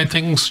 25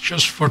 things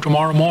just for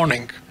tomorrow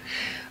morning.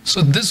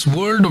 So this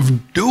world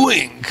of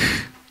doing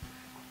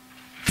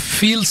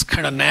feels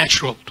kind of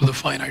natural to the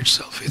finite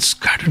self. It's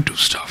got to do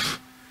stuff.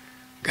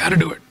 Got to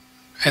do it.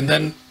 And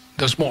then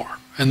there's more.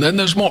 And then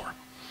there's more.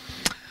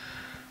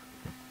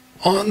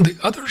 On the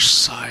other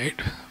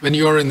side, when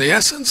you're in the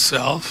essence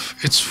self,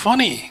 it's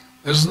funny.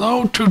 There's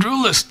no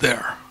to-do list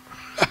there.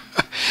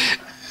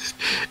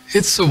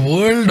 It's a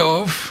world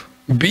of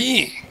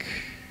being.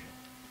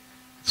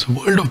 It's a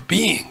world of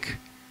being.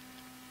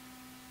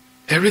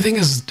 Everything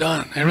is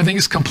done. Everything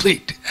is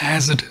complete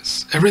as it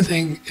is.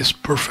 Everything is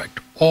perfect.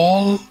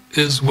 All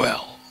is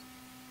well.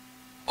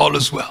 All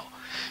is well.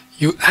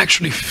 You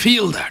actually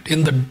feel that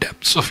in the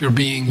depths of your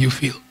being. You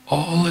feel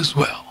all is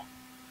well.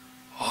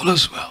 All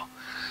is well.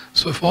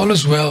 So if all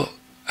is well,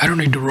 I don't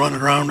need to run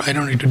around. I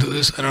don't need to do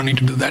this. I don't need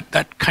to do that.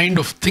 That kind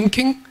of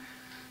thinking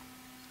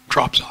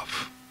drops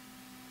off.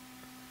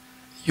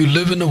 You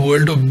live in a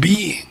world of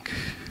being.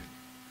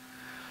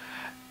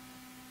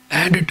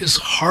 And it is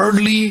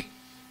hardly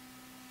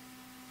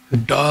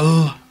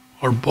dull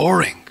or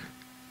boring.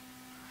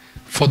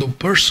 For the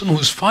person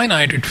who's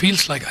finite, it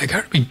feels like I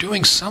got to be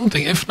doing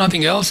something. If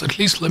nothing else, at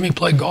least let me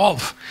play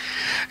golf.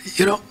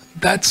 You know,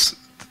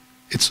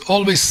 it's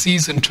always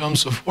sees in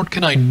terms of what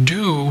can I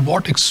do,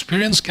 what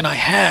experience can I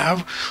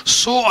have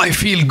so I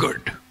feel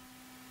good.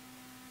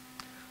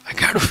 I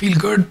got to feel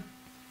good.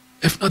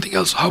 If nothing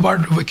else, how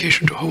about a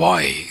vacation to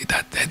Hawaii?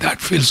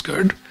 That feels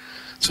good.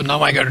 So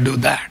now I got to do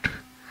that.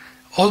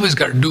 Always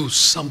got to do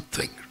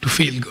something to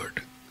feel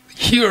good.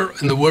 Here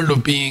in the world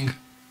of being,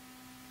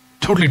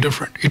 totally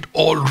different. It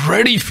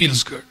already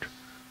feels good.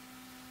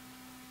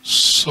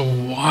 So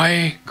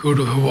why go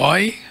to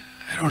Hawaii?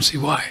 I don't see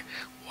why.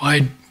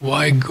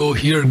 Why go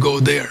here, go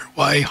there?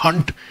 Why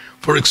hunt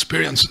for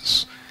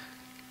experiences?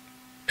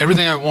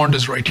 Everything I want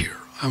is right here.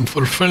 I'm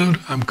fulfilled,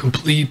 I'm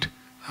complete,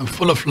 I'm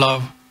full of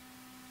love,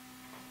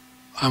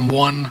 I'm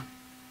one,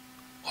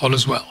 all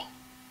is well.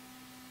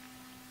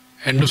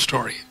 End of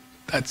story.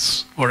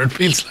 That's what it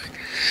feels like.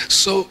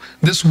 So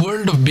this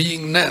world of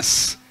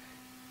beingness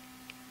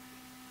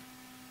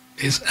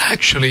is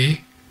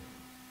actually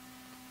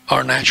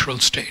our natural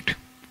state.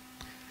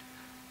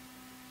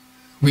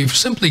 We've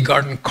simply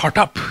gotten caught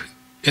up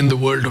in the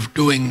world of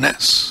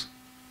doingness.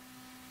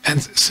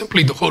 And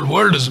simply the whole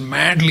world is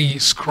madly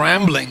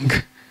scrambling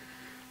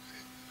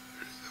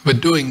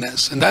with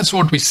doingness. And that's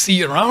what we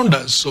see around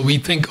us. So we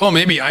think, oh,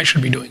 maybe I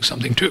should be doing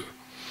something too.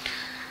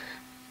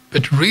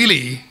 But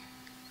really,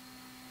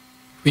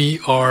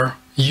 we are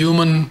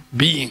human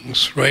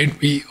beings, right?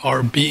 We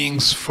are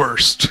beings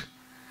first.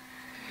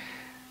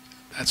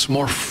 That's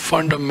more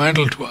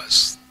fundamental to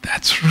us.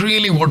 That's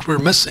really what we're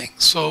missing.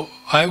 So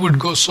I would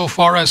go so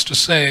far as to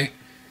say,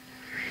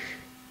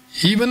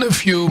 even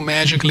if you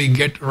magically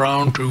get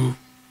around to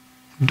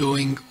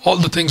doing all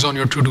the things on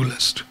your to-do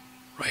list,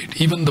 right?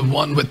 Even the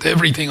one with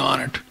everything on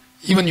it,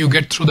 even you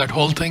get through that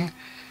whole thing,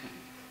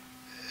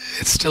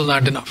 it's still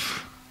not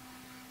enough.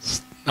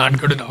 It's not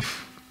good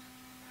enough.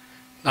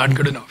 Not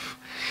good enough.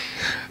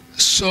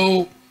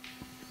 So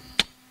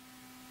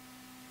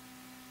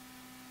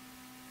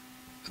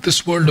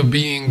this world of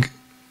being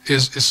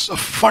is a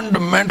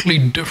fundamentally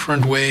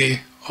different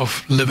way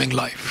of living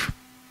life.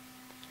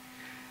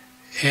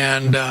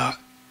 And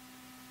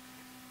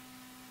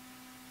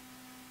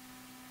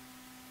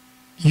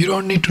you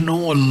don't need to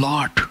know a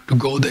lot to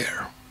go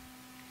there.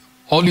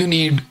 All you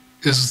need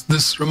is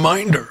this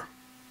reminder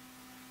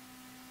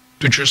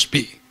to just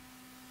be.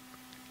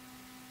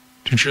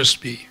 To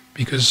just be.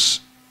 Because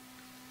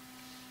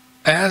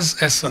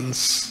as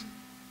essence,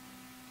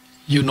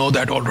 you know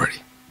that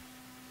already.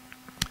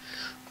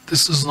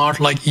 This is not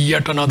like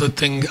yet another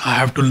thing I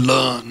have to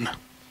learn.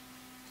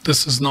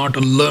 This is not a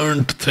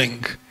learned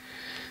thing.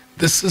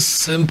 This is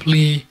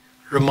simply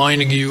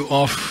reminding you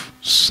of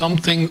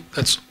something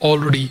that's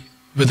already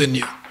within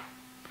you.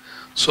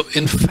 So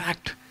in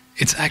fact,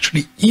 it's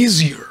actually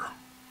easier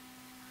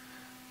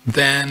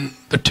than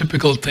the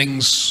typical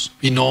things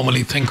we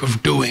normally think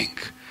of doing.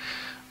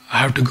 I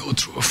have to go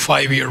through a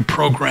 5-year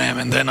program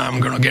and then I'm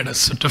going to get a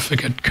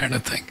certificate kind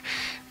of thing.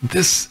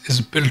 This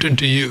is built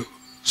into you.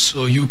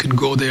 So you can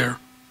go there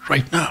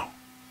right now,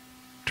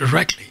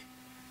 directly.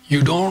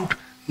 You don't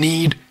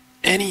need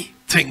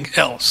anything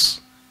else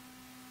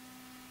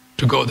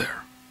to go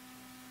there.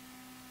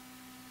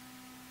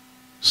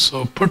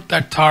 So put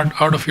that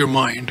thought out of your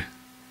mind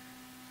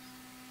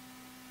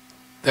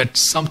that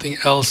something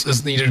else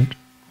is needed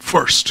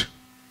first.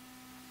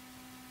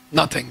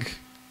 Nothing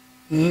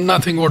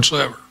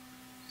whatsoever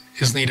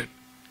is needed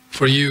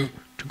for you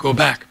to go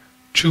back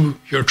to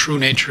your true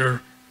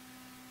nature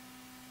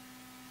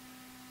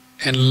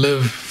and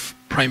live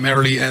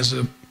primarily as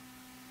a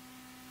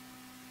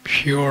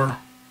pure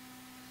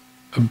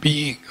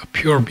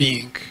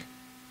being.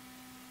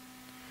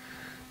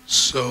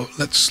 So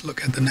let's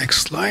look at the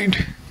next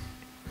slide.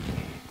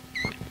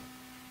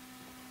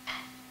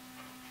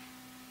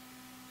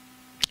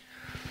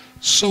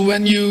 So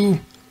when you,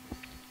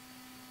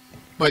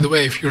 by the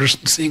way, if you're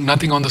seeing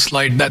nothing on the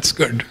slide, that's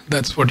good.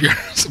 That's what you're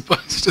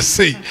supposed to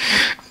see.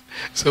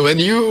 So when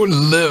you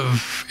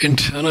live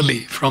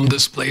internally from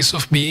this place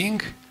of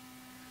being,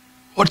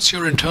 what's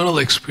your internal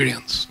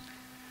experience?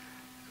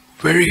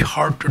 Very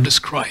hard to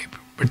describe,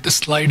 but this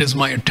slide is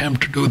my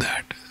attempt to do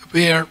that.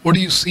 What do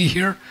you see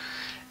here?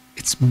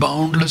 It's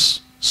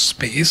boundless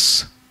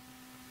space.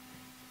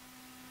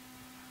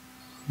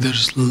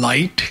 There's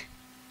light.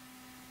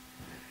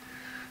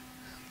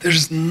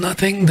 There's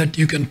nothing that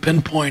you can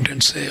pinpoint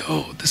and say,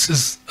 oh, this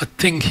is a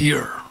thing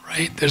here,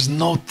 right? There's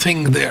no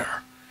thing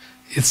there.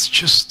 It's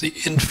just the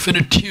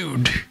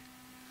infinitude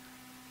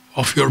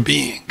of your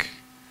being.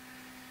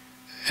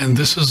 And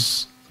this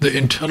is the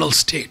internal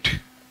state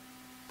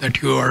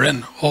that you are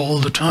in all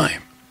the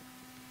time.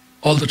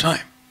 All the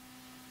time.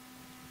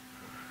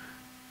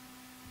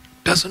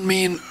 Doesn't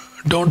mean,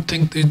 don't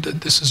think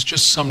that this is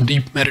just some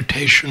deep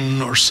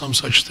meditation or some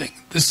such thing.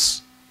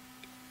 This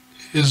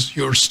is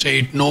your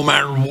state no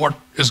matter what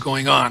is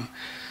going on.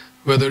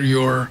 Whether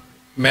you're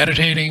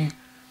meditating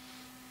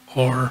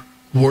or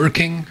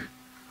working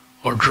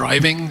or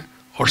driving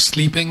or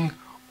sleeping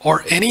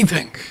or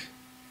anything.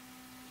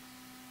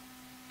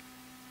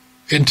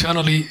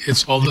 Internally,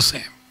 it's all the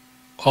same.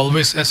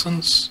 Always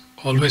essence,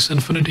 always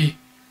infinity,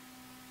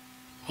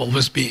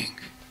 always being.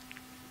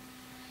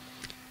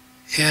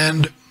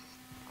 And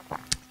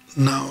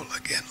now,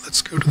 again,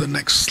 let's go to the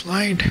next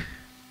slide.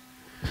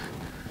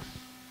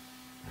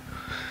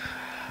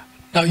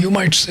 Now, you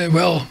might say,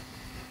 well,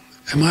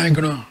 am I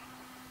going to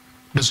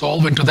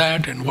dissolve into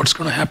that? And what's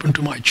going to happen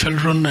to my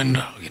children? And,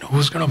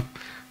 who's going to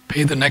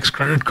pay the next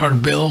credit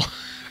card bill?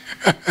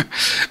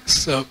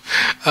 So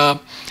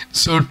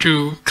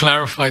to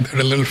clarify that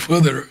a little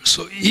further,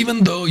 so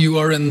even though you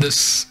are in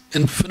this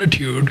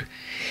infinitude,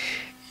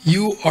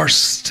 you are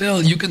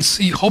still, you can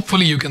see,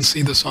 hopefully you can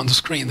see this on the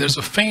screen. There's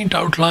a faint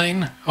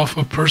outline of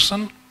a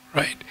person,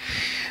 right?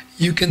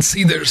 You can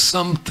see there's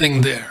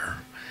something there.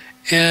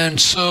 And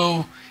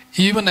so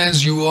even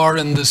as you are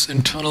in this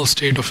internal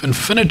state of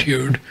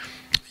infinitude,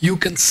 you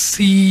can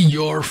see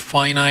your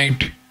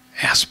finite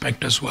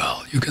aspect as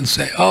well. You can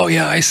say, oh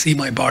yeah, I see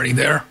my body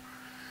there.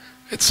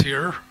 It's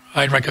here.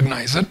 I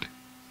recognize it.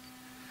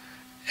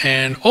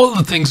 And all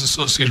the things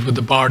associated with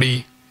the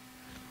body,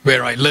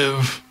 where I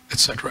live,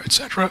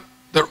 etc.,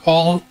 they're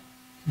all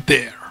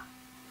there.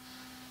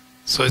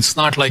 So it's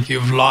not like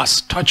you've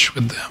lost touch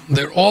with them.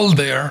 They're all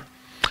there,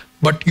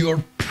 but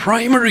your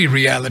primary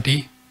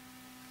reality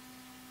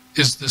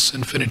is this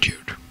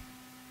infinitude.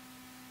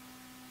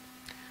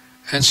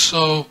 And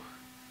so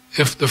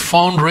if the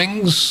phone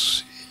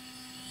rings,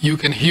 you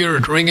can hear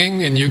it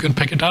ringing and you can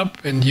pick it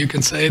up and you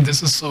can say,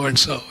 this is so and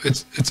so.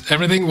 It's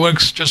everything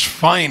works just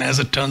fine as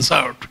it turns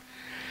out.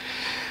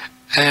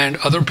 And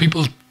other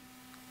people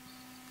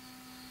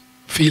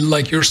feel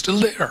like you're still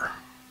there.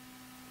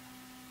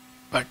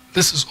 But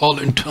this is all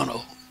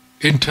internal.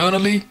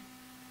 Internally,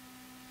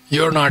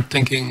 you're not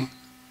thinking,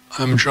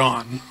 I'm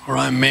John or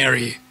I'm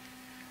Mary.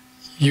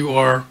 You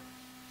are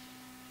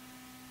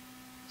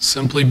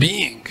simply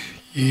being.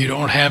 You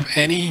don't have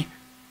any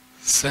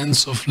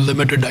sense of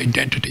limited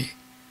identity.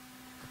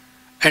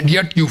 And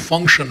yet you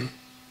function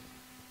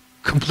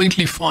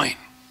completely fine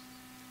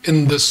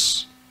in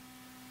this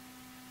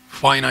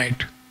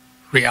finite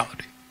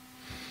reality.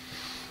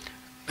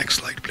 Next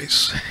slide,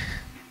 please.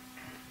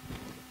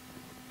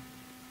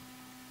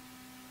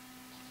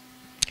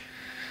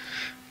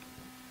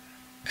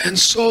 And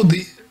so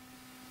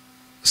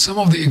some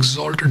of the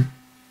exalted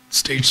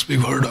states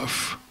we've heard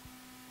of,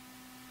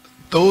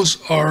 those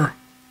are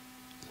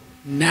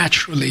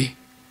naturally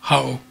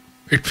how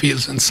it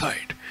feels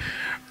inside,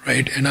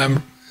 right?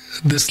 And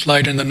this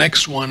slide and the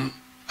next one,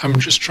 I'm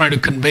just trying to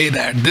convey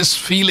that. This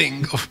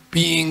feeling of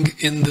being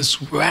in this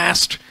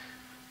vast,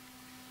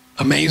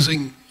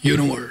 amazing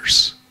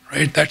universe,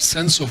 right? That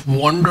sense of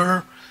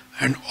wonder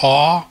and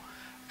awe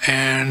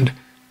and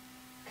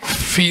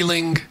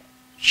feeling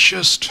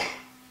just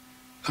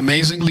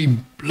amazingly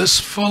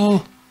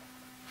blissful,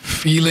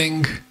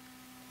 feeling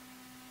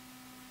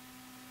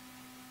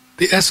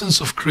the essence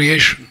of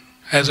creation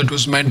as it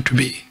was meant to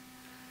be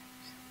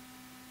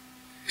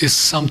is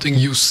something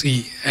you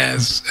see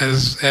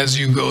as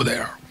you go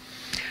there.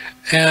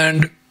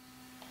 And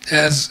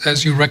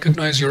as you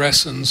recognize your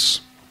essence,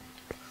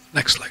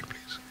 next slide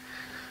please,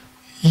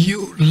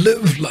 you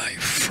live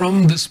life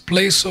from this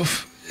place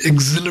of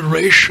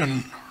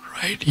exhilaration,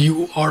 right?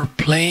 You are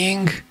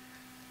playing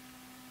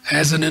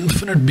as an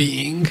infinite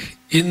being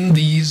in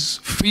these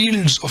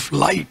fields of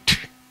light.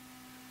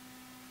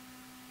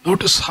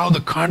 Notice how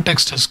the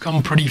context has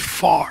come pretty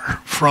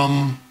far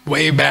from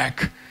way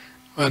back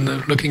when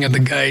looking at the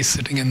guy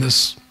sitting in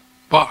this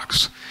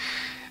box.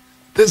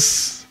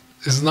 This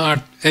is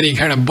not any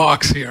kind of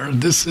box here.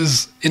 This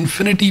is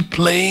infinity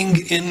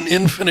playing in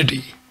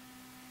infinity.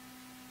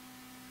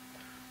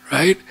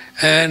 Right?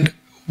 And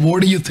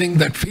what do you think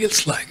that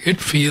feels like? It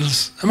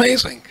feels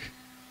amazing.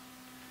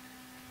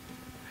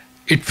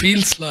 It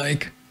feels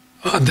like,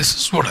 oh, this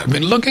is what I've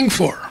been looking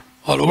for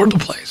all over the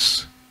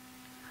place.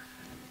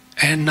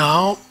 And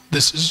now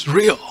this is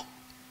real.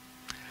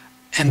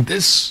 And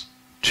this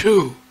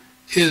too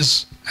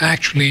is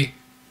actually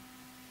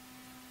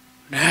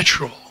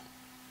natural.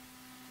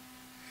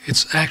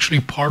 It's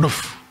actually part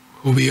of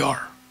who we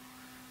are.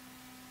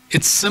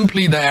 It's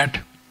simply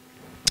that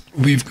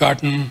we've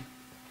gotten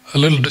a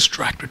little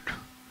distracted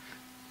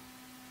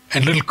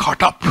and a little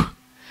caught up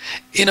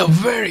in a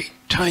very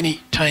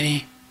tiny,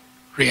 tiny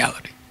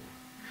reality.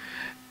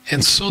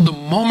 And so the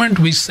moment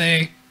we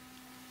say,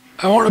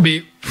 I want to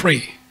be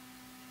free,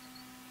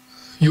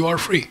 you are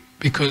free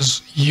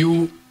because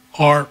you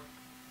are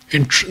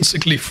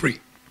intrinsically free.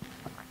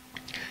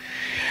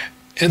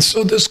 And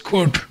so this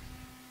quote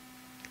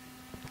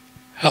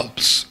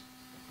helps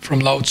from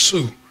Lao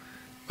Tzu.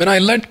 When I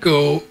let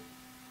go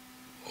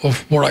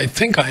of what I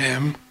think I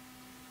am,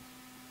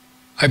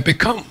 I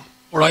become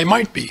what I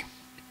might be.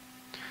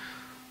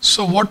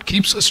 So what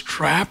keeps us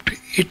trapped?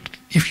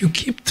 If you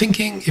keep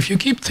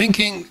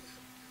thinking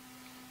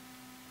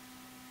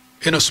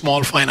in a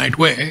small finite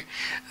way,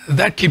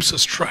 that keeps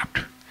us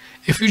trapped.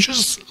 If you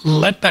just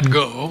let that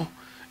go,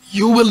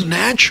 you will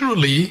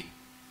naturally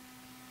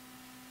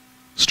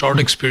start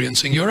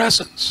experiencing your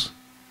essence,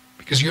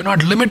 because you're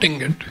not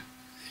limiting it.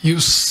 You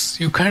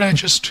kind of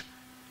just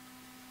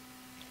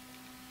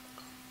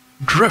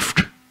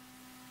drift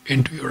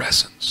into your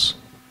essence.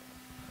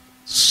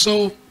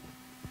 So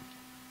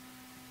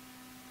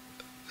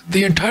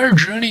the entire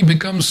journey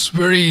becomes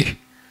very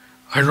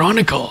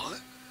ironical.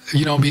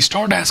 We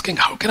start asking,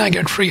 how can I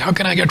get free? How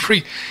can I get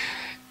free?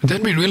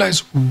 Then we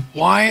realize,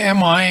 why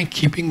am I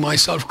keeping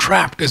myself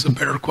trapped is a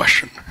better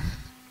question.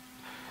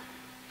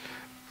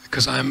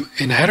 Because I'm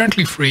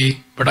inherently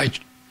free, but I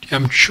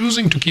am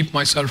choosing to keep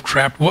myself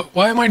trapped.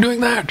 Why am I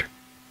doing that?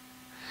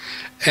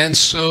 And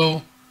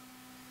so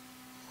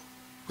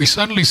we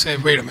suddenly say,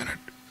 wait a minute,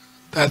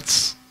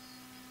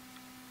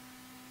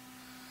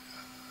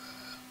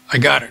 I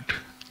got it.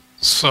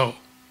 So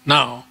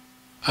now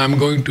I'm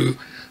going to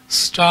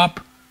stop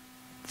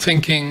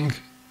thinking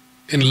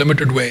in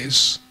limited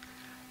ways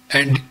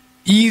and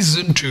ease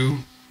into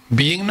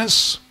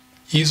beingness,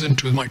 ease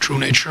into my true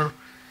nature,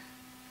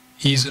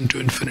 ease into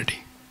infinity.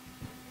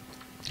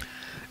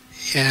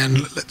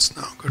 And let's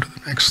now go to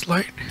the next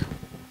slide.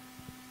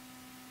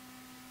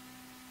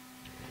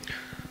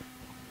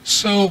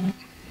 So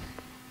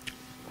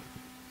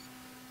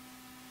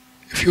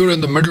if you're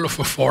in the middle of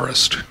a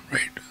forest,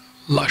 right,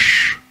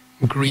 lush,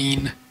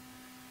 green,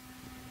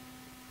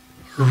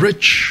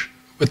 rich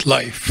with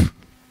life,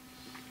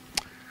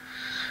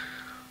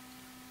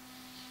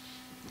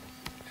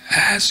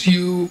 as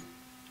you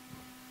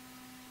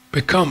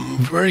become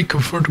very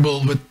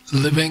comfortable with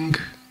living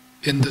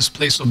in this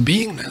place of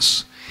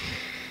beingness,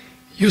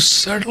 you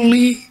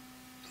suddenly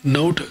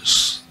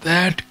notice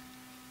that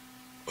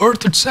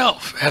Earth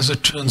itself, as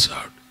it turns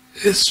out,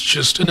 is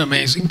just an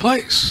amazing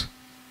place.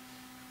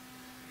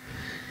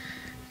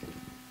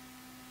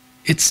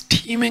 It's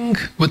teeming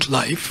with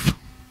life.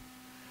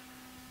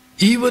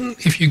 Even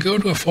if you go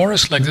to a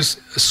forest like this,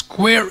 a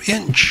square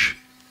inch,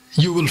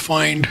 you will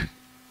find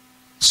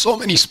so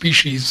many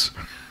species,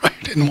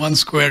 right, in 1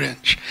 square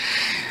inch.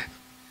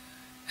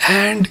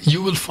 And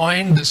you will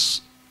find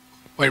this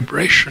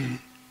vibration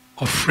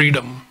of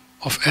freedom,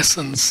 of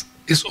essence,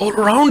 is all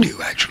around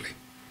you, actually.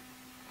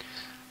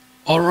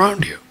 All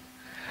around you.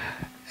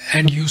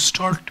 And you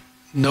start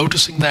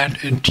noticing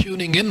that and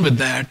tuning in with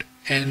that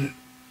and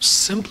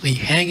simply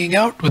hanging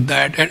out with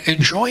that and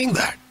enjoying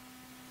that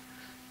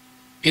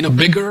in a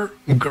bigger,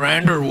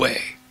 grander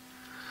way,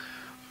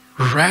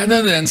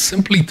 rather than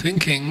simply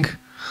thinking,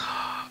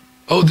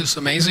 oh, this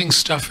amazing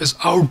stuff is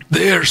out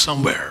there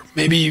somewhere,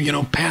 maybe,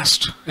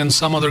 past in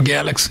some other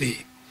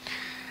galaxy.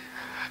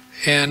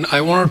 And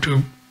I wanted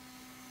to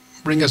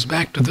bring us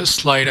back to this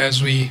slide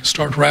as we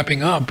start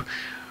wrapping up,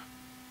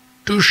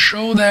 to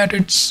show that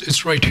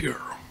it's right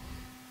here.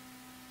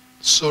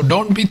 So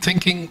don't be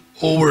thinking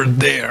over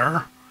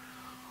there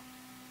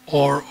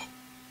or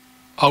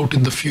out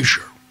in the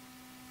future.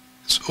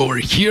 It's over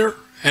here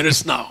and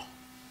it's now.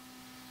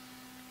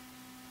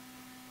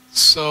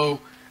 So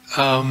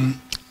I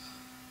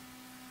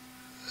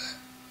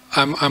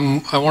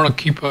want to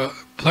keep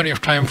plenty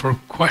of time for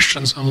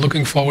questions. I'm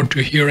looking forward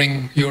to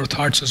hearing your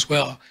thoughts as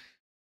well.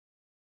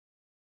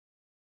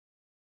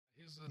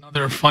 Here's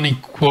another funny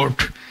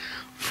quote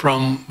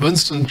from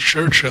Winston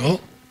Churchill.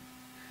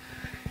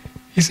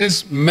 He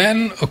says,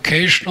 men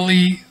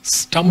occasionally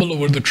stumble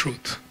over the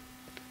truth,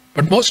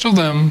 but most of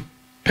them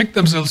pick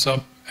themselves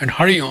up and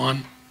hurry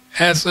on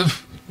as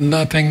if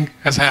nothing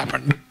has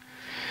happened.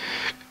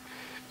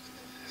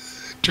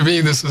 To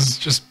me, this is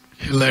just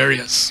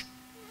hilarious,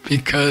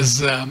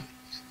 because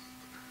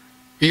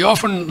we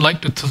often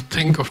like to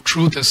think of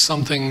truth as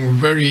something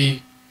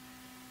very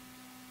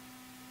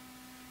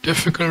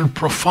difficult,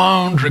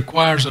 profound,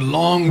 requires a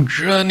long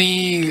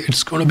journey,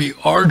 it's going to be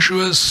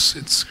arduous,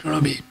 it's going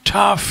to be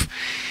tough.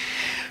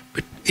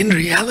 But in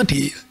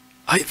reality,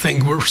 I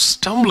think we're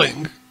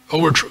stumbling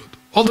over truth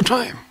all the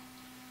time.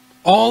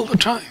 All the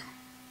time.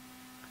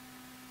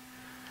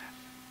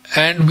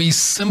 And we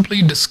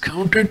simply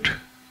discount it,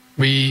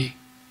 we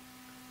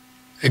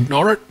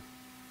ignore it,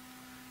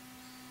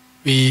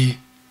 we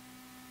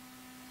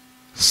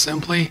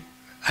simply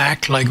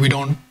act like we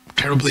don't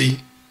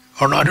terribly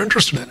are not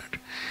interested in it.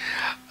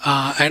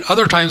 And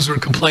other times we're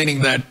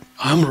complaining that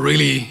I'm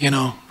really,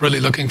 really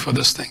looking for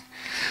this thing.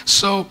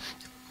 So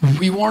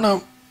we want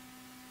to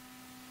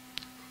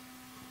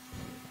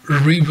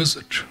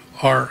revisit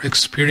our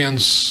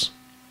experience,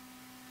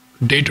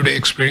 day-to-day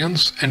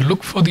experience, and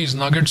look for these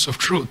nuggets of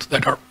truth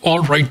that are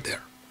all right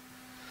there.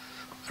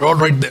 They're all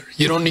right there.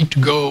 You don't need to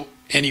go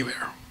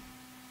anywhere.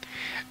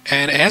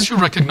 And as you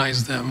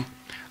recognize them,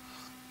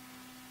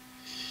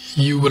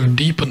 you will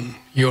deepen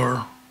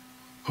your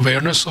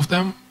awareness of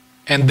them,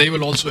 And they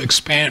will also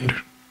expand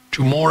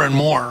to more and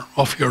more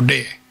of your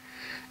day.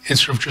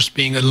 Instead of just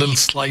being a little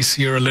slice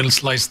here, a little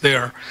slice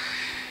there,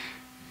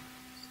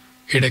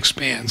 it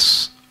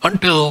expands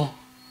until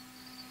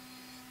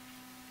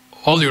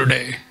all your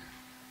day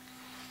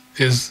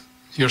is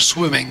you're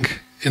swimming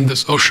in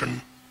this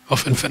ocean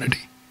of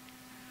infinity,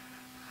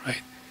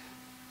 right?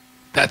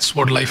 That's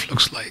what life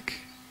looks like,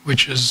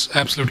 which is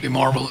absolutely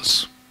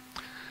marvelous.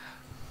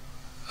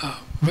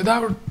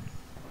 Without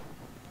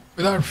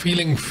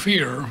feeling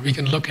fear, we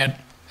can look at,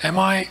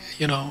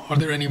 are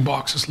there any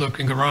boxes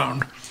lurking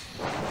around?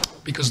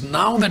 Because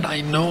now that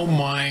I know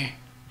my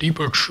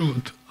deeper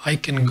truth, I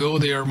can go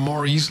there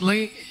more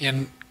easily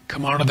and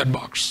come out of that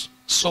box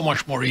so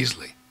much more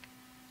easily.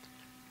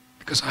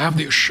 Because I have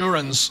the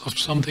assurance of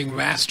something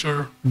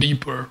vaster,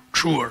 deeper,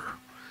 truer.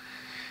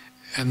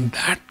 And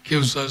that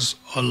gives us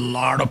a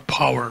lot of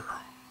power.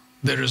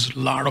 There is a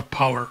lot of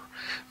power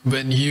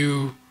when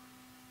you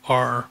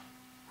are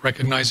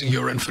recognizing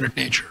your infinite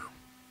nature.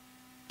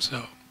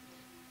 So,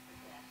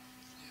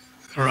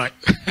 all right.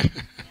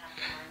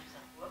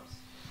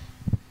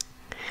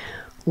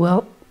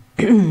 Well,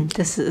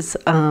 this is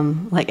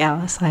like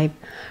Alice. I've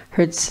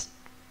heard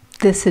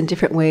this in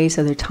different ways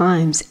other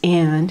times,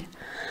 and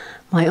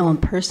my own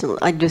personal,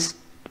 I'm just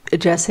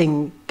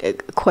addressing a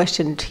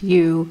question to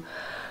you.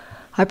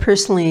 I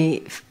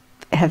personally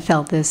have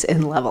felt this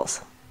in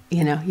levels.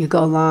 You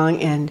go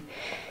along and,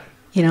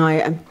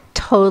 I'm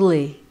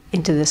totally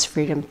into this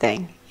freedom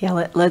thing.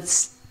 Yeah,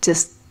 let's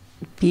just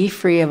be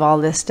free of all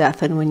this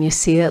stuff. And when you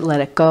see it, let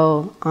it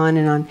go on.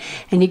 And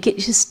you get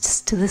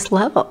just to this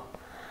level.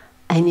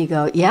 And you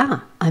go,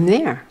 yeah, I'm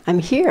there. I'm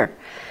here.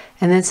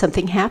 And then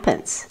something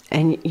happens.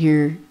 And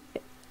you're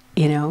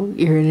in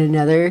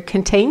another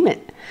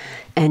containment.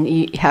 And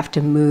you have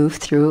to move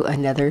through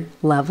another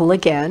level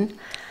again.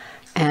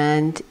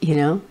 And,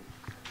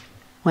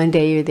 one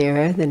day you're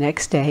there, the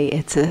next day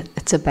it's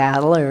a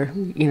battle or,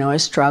 a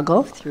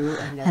struggle.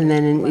 And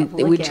then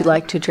would you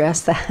like to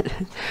address that?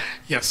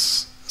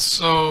 Yes.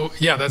 So,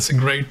 yeah, that's a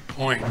great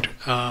point.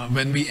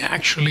 When we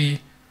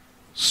actually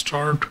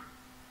start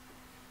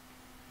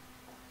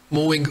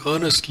moving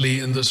earnestly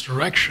in this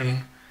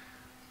direction,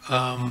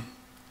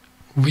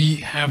 we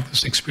have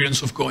this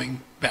experience of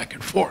going back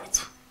and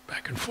forth.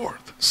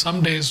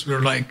 Some days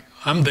we're like,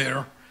 I'm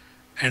there,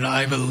 and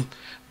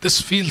this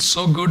feels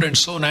so good and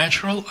so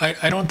natural,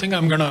 I don't think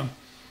I'm gonna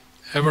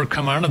ever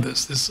come out of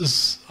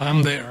this.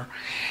 I'm there.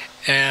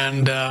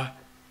 And a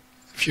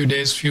few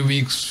days, few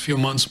weeks, few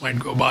months might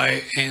go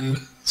by and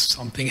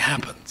something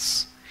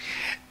happens.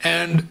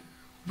 And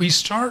we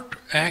start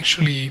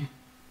actually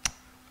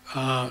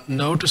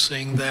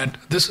noticing that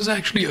this is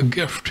actually a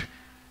gift.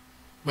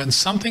 When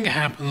something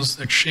happens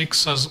that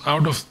shakes us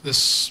out of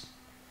this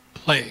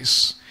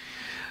place,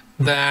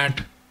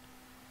 that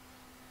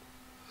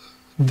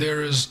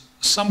there is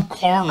some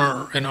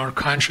corner in our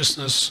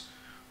consciousness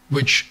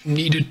which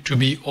needed to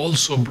be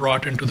also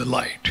brought into the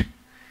light.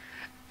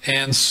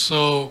 And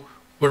so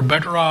we're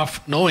better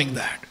off knowing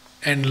that.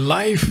 And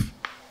life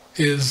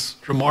is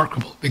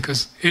remarkable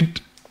because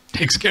it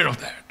takes care of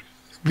that.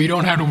 We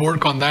don't have to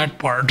work on that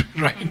part,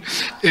 right?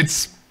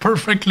 It's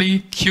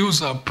perfectly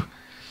cues up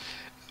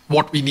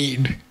what we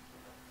need,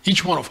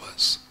 each one of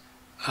us,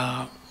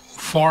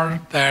 for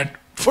that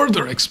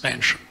further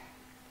expansion.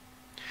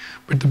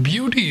 But the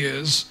beauty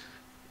is,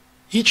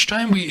 each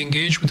time we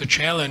engage with a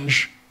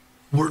challenge,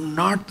 we're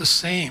not the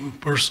same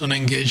person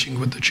engaging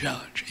with the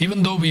challenge.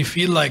 Even though we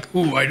feel like,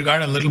 ooh, I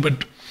got a little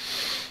bit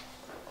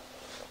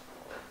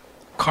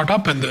caught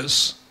up in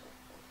this,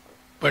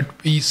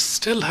 but we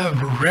still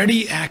have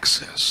ready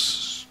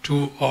access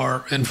to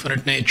our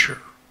infinite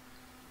nature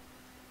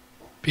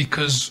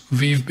because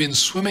we've been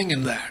swimming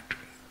in that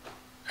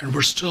and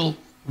we're still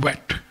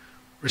wet.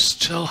 We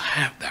still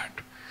have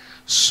that.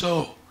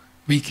 So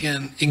we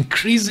can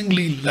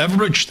increasingly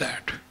leverage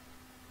that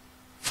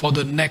for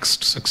the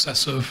next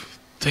successive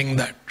thing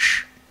that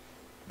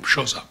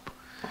shows up.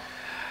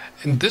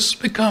 And this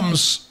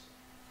becomes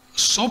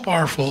so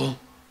powerful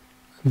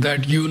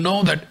that you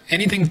know that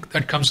anything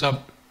that comes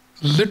up,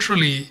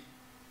 literally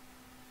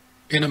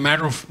in a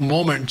matter of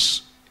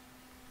moments,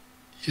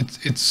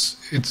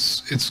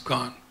 it's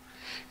gone.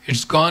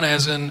 It's gone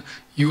as in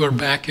you are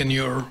back in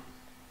your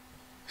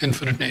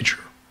infinite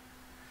nature.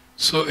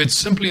 So it's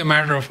simply a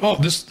matter of, oh,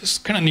 this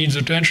kind of needs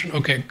attention.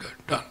 Okay, good,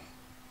 done.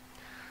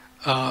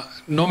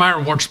 No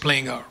matter what's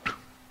playing out.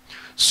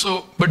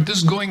 So, but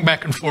this going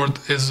back and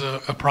forth is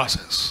a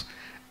process.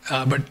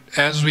 But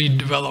as we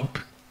develop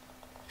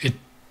it,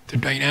 the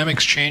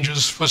dynamics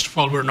changes. First of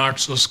all, we're not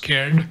so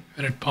scared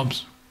when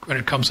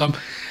it comes up.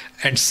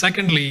 And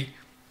secondly,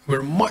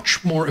 we're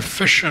much more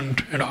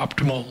efficient and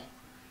optimal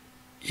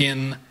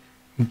in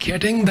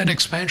getting that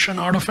expansion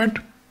out of it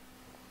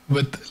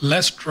with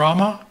less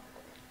drama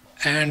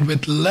and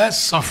with less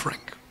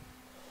suffering.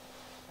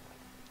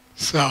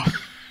 So,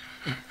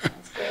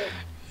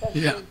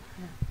 yeah.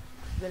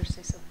 Better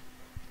say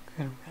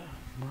something.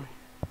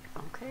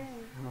 Okay.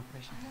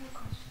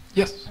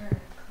 Yes.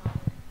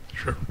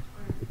 Sure.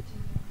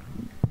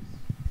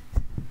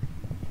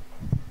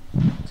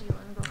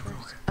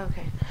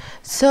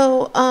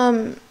 So,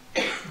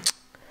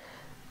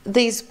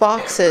 these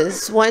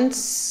boxes,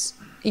 once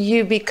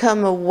you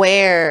become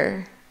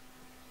aware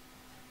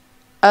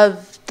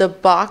of the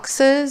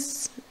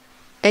boxes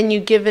and you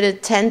give it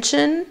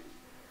attention,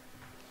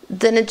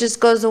 then it just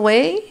goes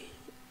away?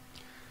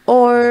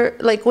 Or,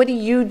 like, what do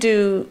you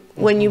do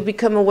when you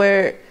become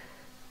aware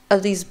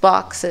of these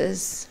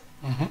boxes?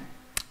 Mm-hmm.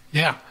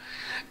 Yeah,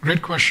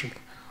 great question.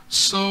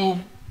 So,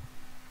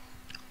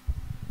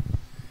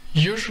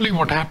 usually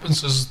what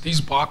happens is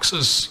these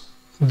boxes,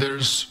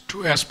 there's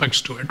two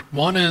aspects to it.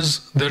 One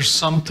is there's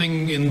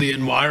something in the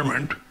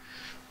environment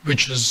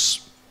which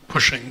is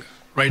pushing,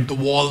 right, the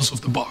walls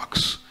of the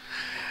box.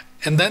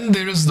 And then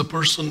there is the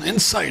person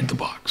inside the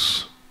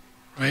box,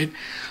 right?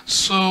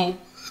 So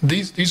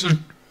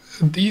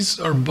these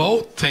are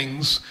both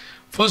things.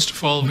 First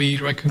of all, we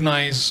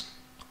recognize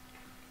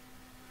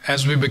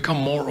as we become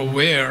more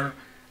aware,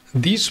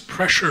 these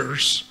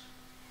pressures,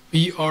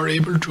 we are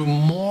able to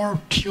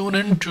more tune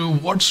into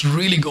what's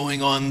really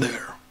going on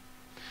there.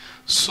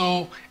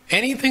 So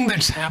anything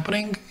that's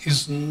happening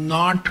is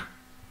not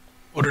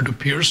what it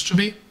appears to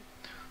be.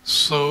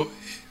 So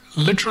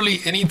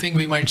literally anything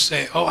we might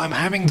say, oh, I'm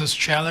having this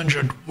challenge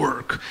at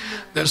work.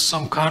 There's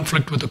some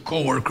conflict with a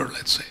coworker,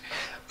 let's say.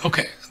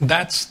 Okay,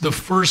 that's the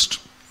first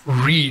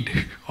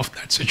read of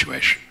that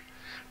situation,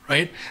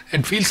 right?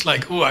 It feels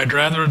like, oh, I'd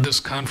rather this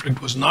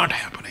conflict was not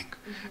happening.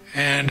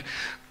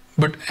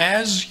 But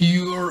as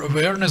your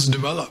awareness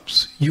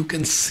develops, you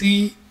can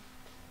see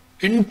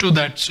into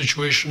that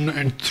situation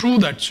and through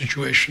that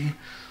situation.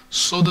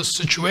 So the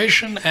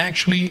situation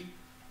actually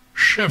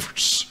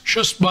shifts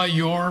just by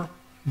your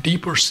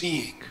deeper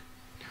seeing.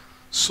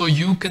 So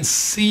you can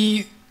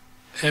see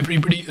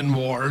everybody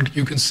involved,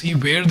 you can see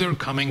where they're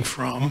coming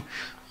from,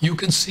 you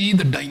can see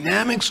the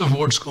dynamics of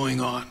what's going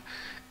on.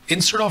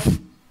 Instead of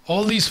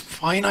all these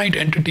finite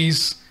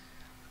entities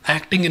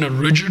acting in a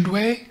rigid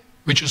way,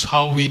 which is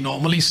how we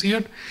normally see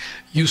it,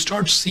 you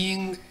start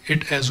seeing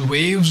it as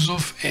waves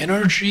of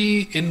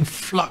energy in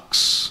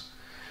flux.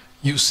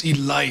 You see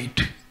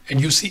light and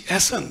you see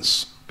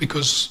essence,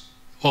 because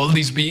all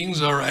these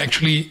beings are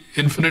actually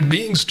infinite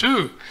beings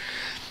too.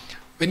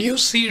 When you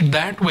see it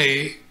that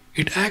way,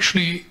 it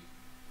actually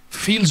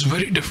feels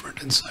very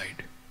different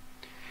inside.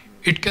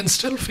 It can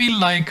still feel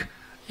like,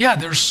 yeah,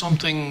 there's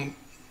something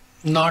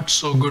not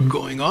so good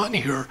going on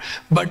here,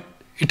 but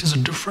it is a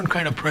different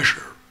kind of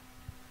pressure.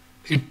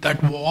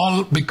 That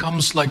wall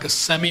becomes like a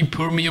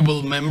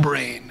semi-permeable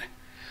membrane.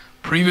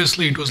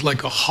 Previously, it was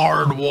like a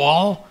hard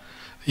wall.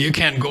 You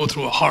can't go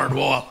through a hard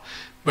wall.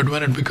 But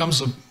when it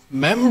becomes a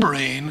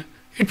membrane,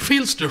 it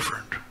feels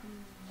different,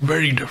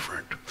 very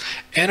different.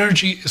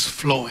 Energy is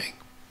flowing.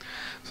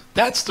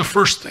 That's the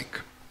first thing.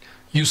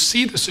 You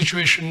see the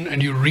situation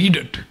and you read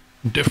it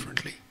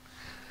differently.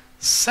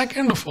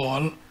 Second of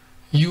all,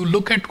 you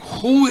look at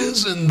who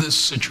is in this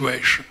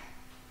situation.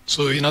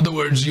 So in other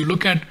words, you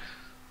look at,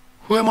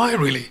 who am I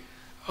really?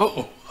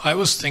 Oh, I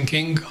was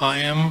thinking I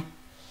am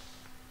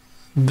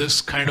this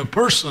kind of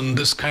person,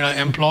 this kind of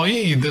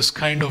employee, this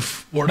kind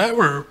of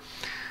whatever.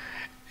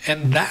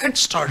 And that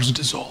starts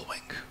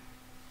dissolving.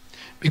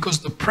 Because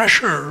the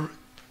pressure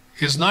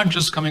is not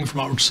just coming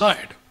from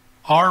outside.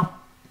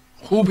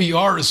 Who we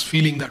are is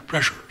feeling that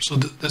pressure. So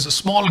there's a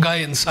small guy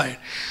inside.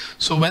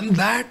 So when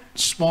that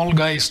small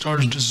guy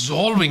starts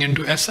dissolving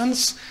into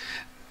essence,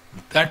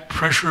 that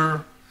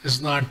pressure is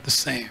not the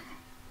same.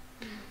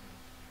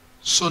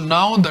 So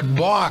now that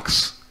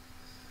box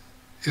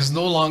is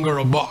no longer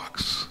a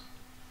box,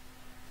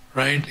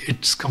 right?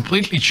 It's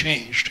completely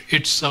changed.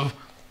 It's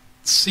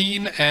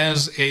seen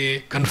as a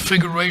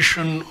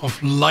configuration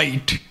of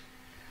light,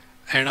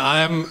 and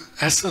I'm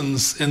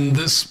essence in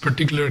this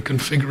particular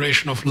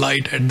configuration of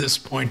light at this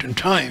point in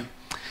time.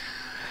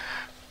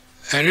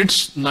 And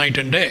it's night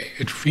and day.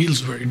 It feels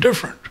very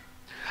different.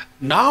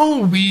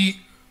 Now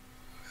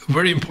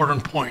very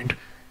important point,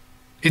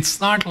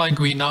 it's not like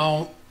we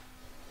now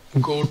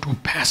go to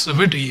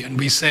passivity and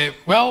we say,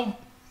 well,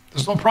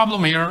 there's no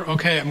problem here.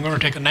 Okay, I'm going to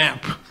take a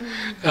nap.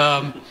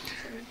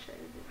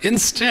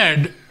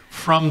 Instead,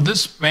 from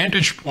this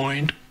vantage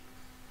point,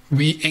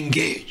 we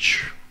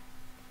engage.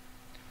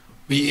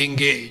 We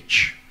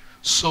engage.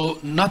 So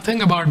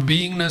nothing about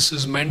beingness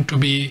is meant to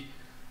be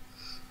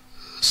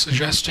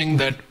suggesting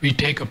that we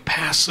take a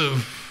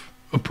passive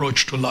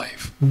approach to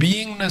life.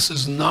 Beingness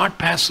is not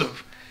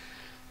passive.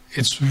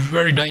 It's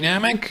very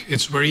dynamic.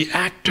 It's very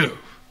active.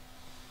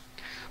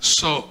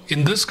 So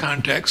in this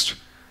context,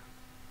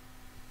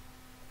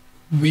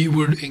 we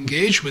would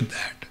engage with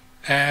that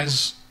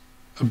as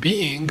a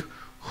being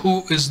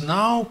who is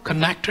now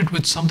connected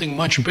with something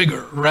much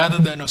bigger rather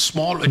than a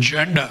small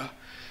agenda,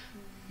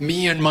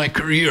 me and my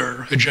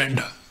career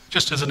agenda,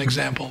 just as an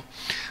example.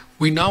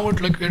 We now would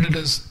look at it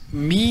as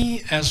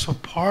me as a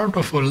part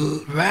of a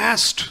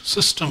vast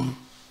system.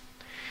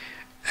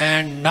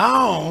 And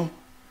now,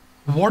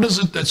 what is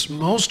it that's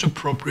most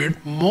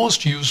appropriate,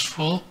 most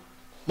useful,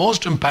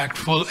 most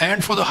impactful,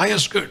 and for the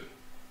highest good?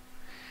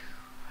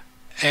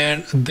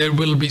 And there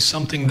will be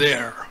something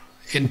there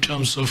in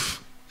terms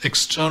of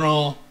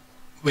external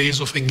ways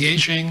of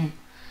engaging,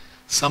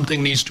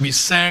 something needs to be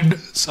said,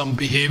 some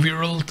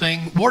behavioral thing,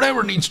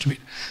 whatever needs to be.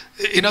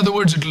 In other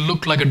words, it'll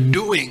look like a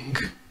doing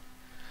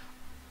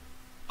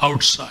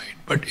outside,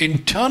 but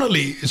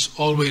internally it's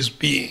always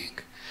being.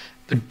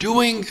 The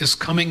doing is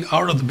coming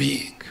out of the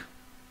being.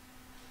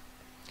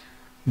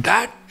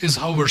 That is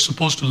how we're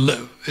supposed to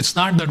live. It's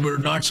not that we're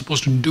not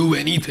supposed to do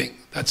anything.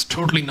 That's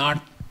totally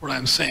not what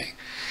I'm saying.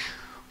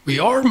 We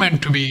are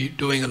meant to be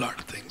doing a lot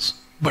of things,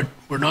 but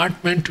we're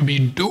not meant to be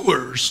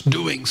doers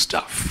doing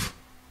stuff.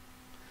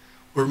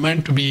 We're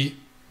meant to be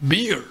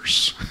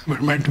beers.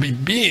 We're meant to be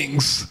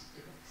beings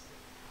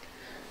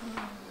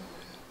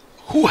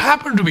who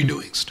happen to be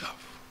doing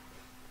stuff,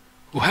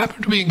 who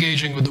happen to be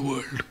engaging with the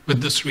world,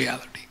 with this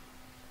reality.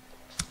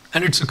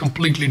 And it's a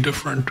completely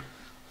different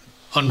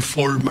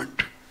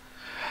unfoldment.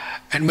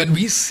 And when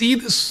we see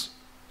this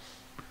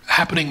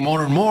happening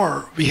more and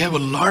more, we have a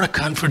lot of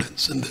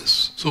confidence in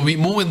this. So we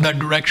move in that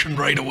direction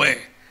right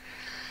away.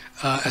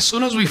 As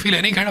soon as we feel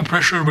any kind of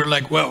pressure, we're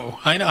like, whoa,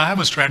 I know, I have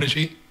a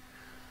strategy.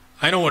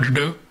 I know what to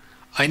do.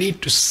 I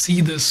need to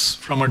see this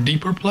from a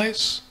deeper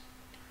place.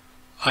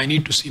 I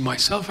need to see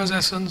myself as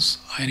essence.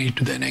 I need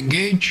to then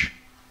engage,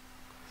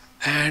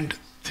 and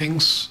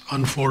things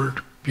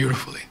unfold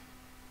beautifully.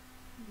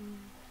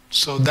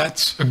 So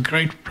that's a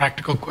great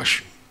practical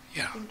question.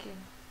 Yeah. Thank you.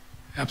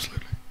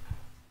 Absolutely.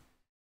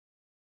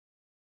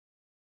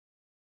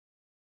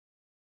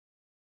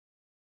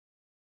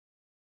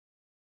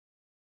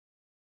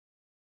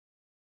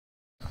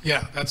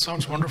 Yeah, that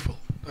sounds wonderful.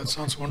 That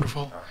sounds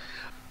wonderful.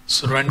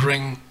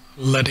 Surrendering,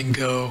 letting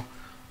go,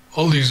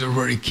 all these are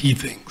very key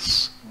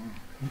things.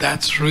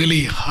 That's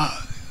really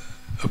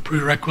a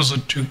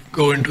prerequisite to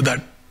go into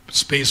that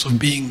space of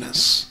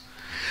beingness.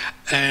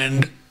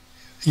 And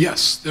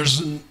yes,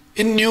 there's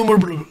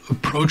innumerable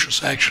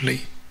approaches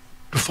actually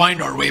to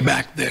find our way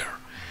back there.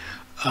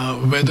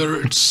 Whether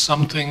it's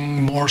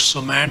something more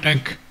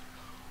somatic,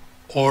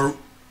 or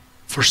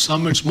for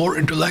some it's more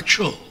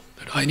intellectual,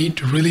 that I need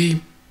to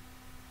really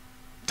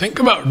think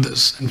about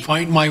this and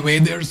find my way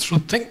there through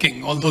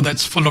thinking, although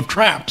that's full of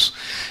traps.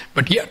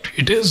 But yet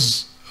it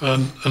is a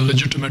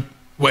legitimate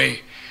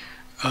way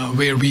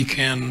where we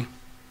can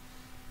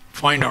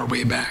find our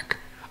way back.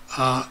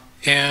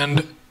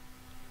 And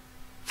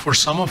for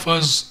some of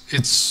us,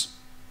 it's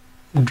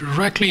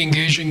directly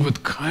engaging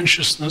with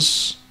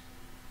consciousness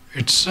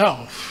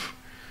itself,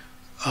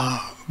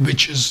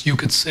 which is, you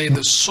could say,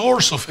 the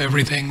source of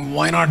everything.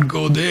 Why not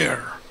go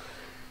there?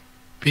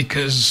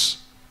 Because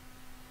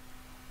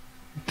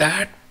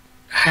that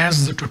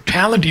has the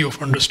totality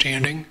of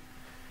understanding.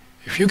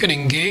 If you can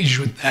engage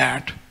with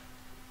that,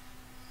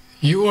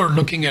 you are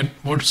looking at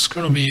what's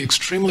going to be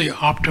extremely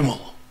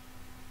optimal,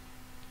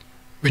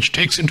 which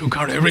takes into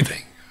account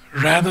everything,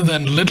 rather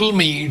than little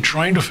me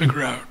trying to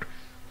figure out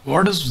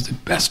what is the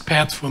best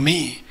path for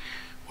me.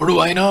 What do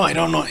I know? I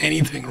don't know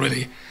anything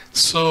really.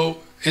 So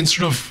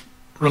instead of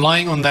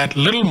relying on that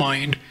little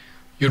mind,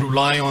 you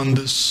rely on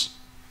this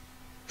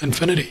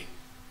infinity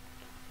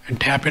and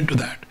tap into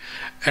that.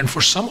 And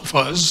for some of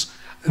us,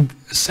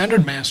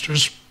 ascended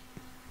masters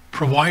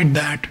provide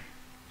that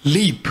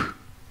leap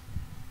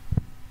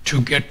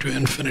to get to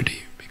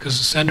infinity, because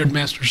ascended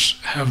masters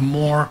have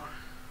more,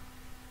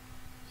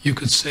 you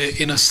could say,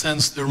 in a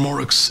sense, they're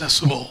more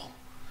accessible,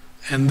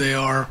 and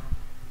they're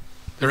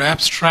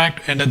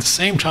abstract, and at the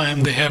same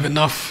time they have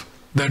enough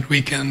that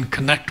we can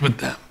connect with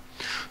them.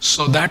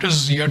 So that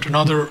is yet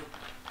another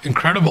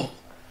incredible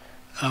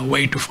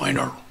way to find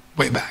our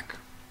way back.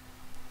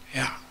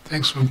 Yeah,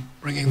 thanks for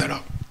bringing that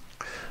up.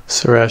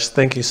 Suresh,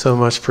 thank you so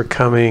much for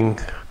coming.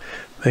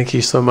 Thank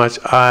you so much.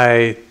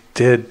 I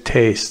did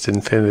taste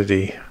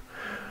infinity.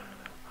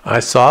 I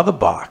saw the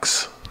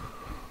box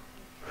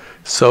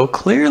so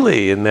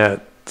clearly in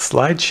that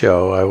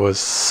slideshow. I was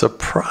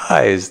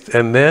surprised.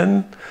 And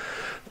then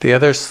the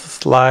other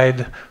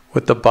slide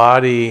with the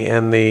body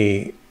and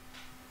the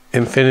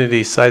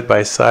infinity side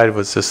by side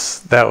was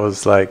just, that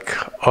was like,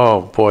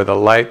 oh boy, the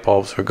light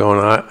bulbs were going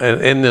on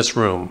in this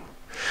room,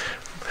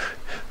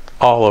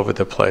 all over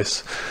the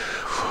place.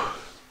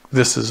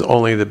 This is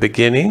only the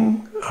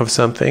beginning of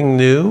something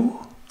new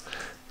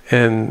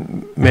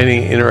and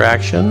many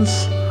interactions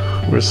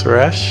with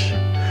Suresh.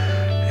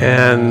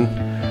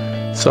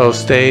 And so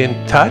stay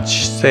in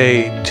touch,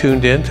 stay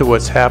tuned in to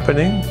what's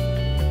happening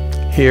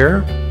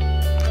here.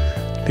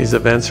 These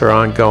events are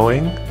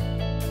ongoing.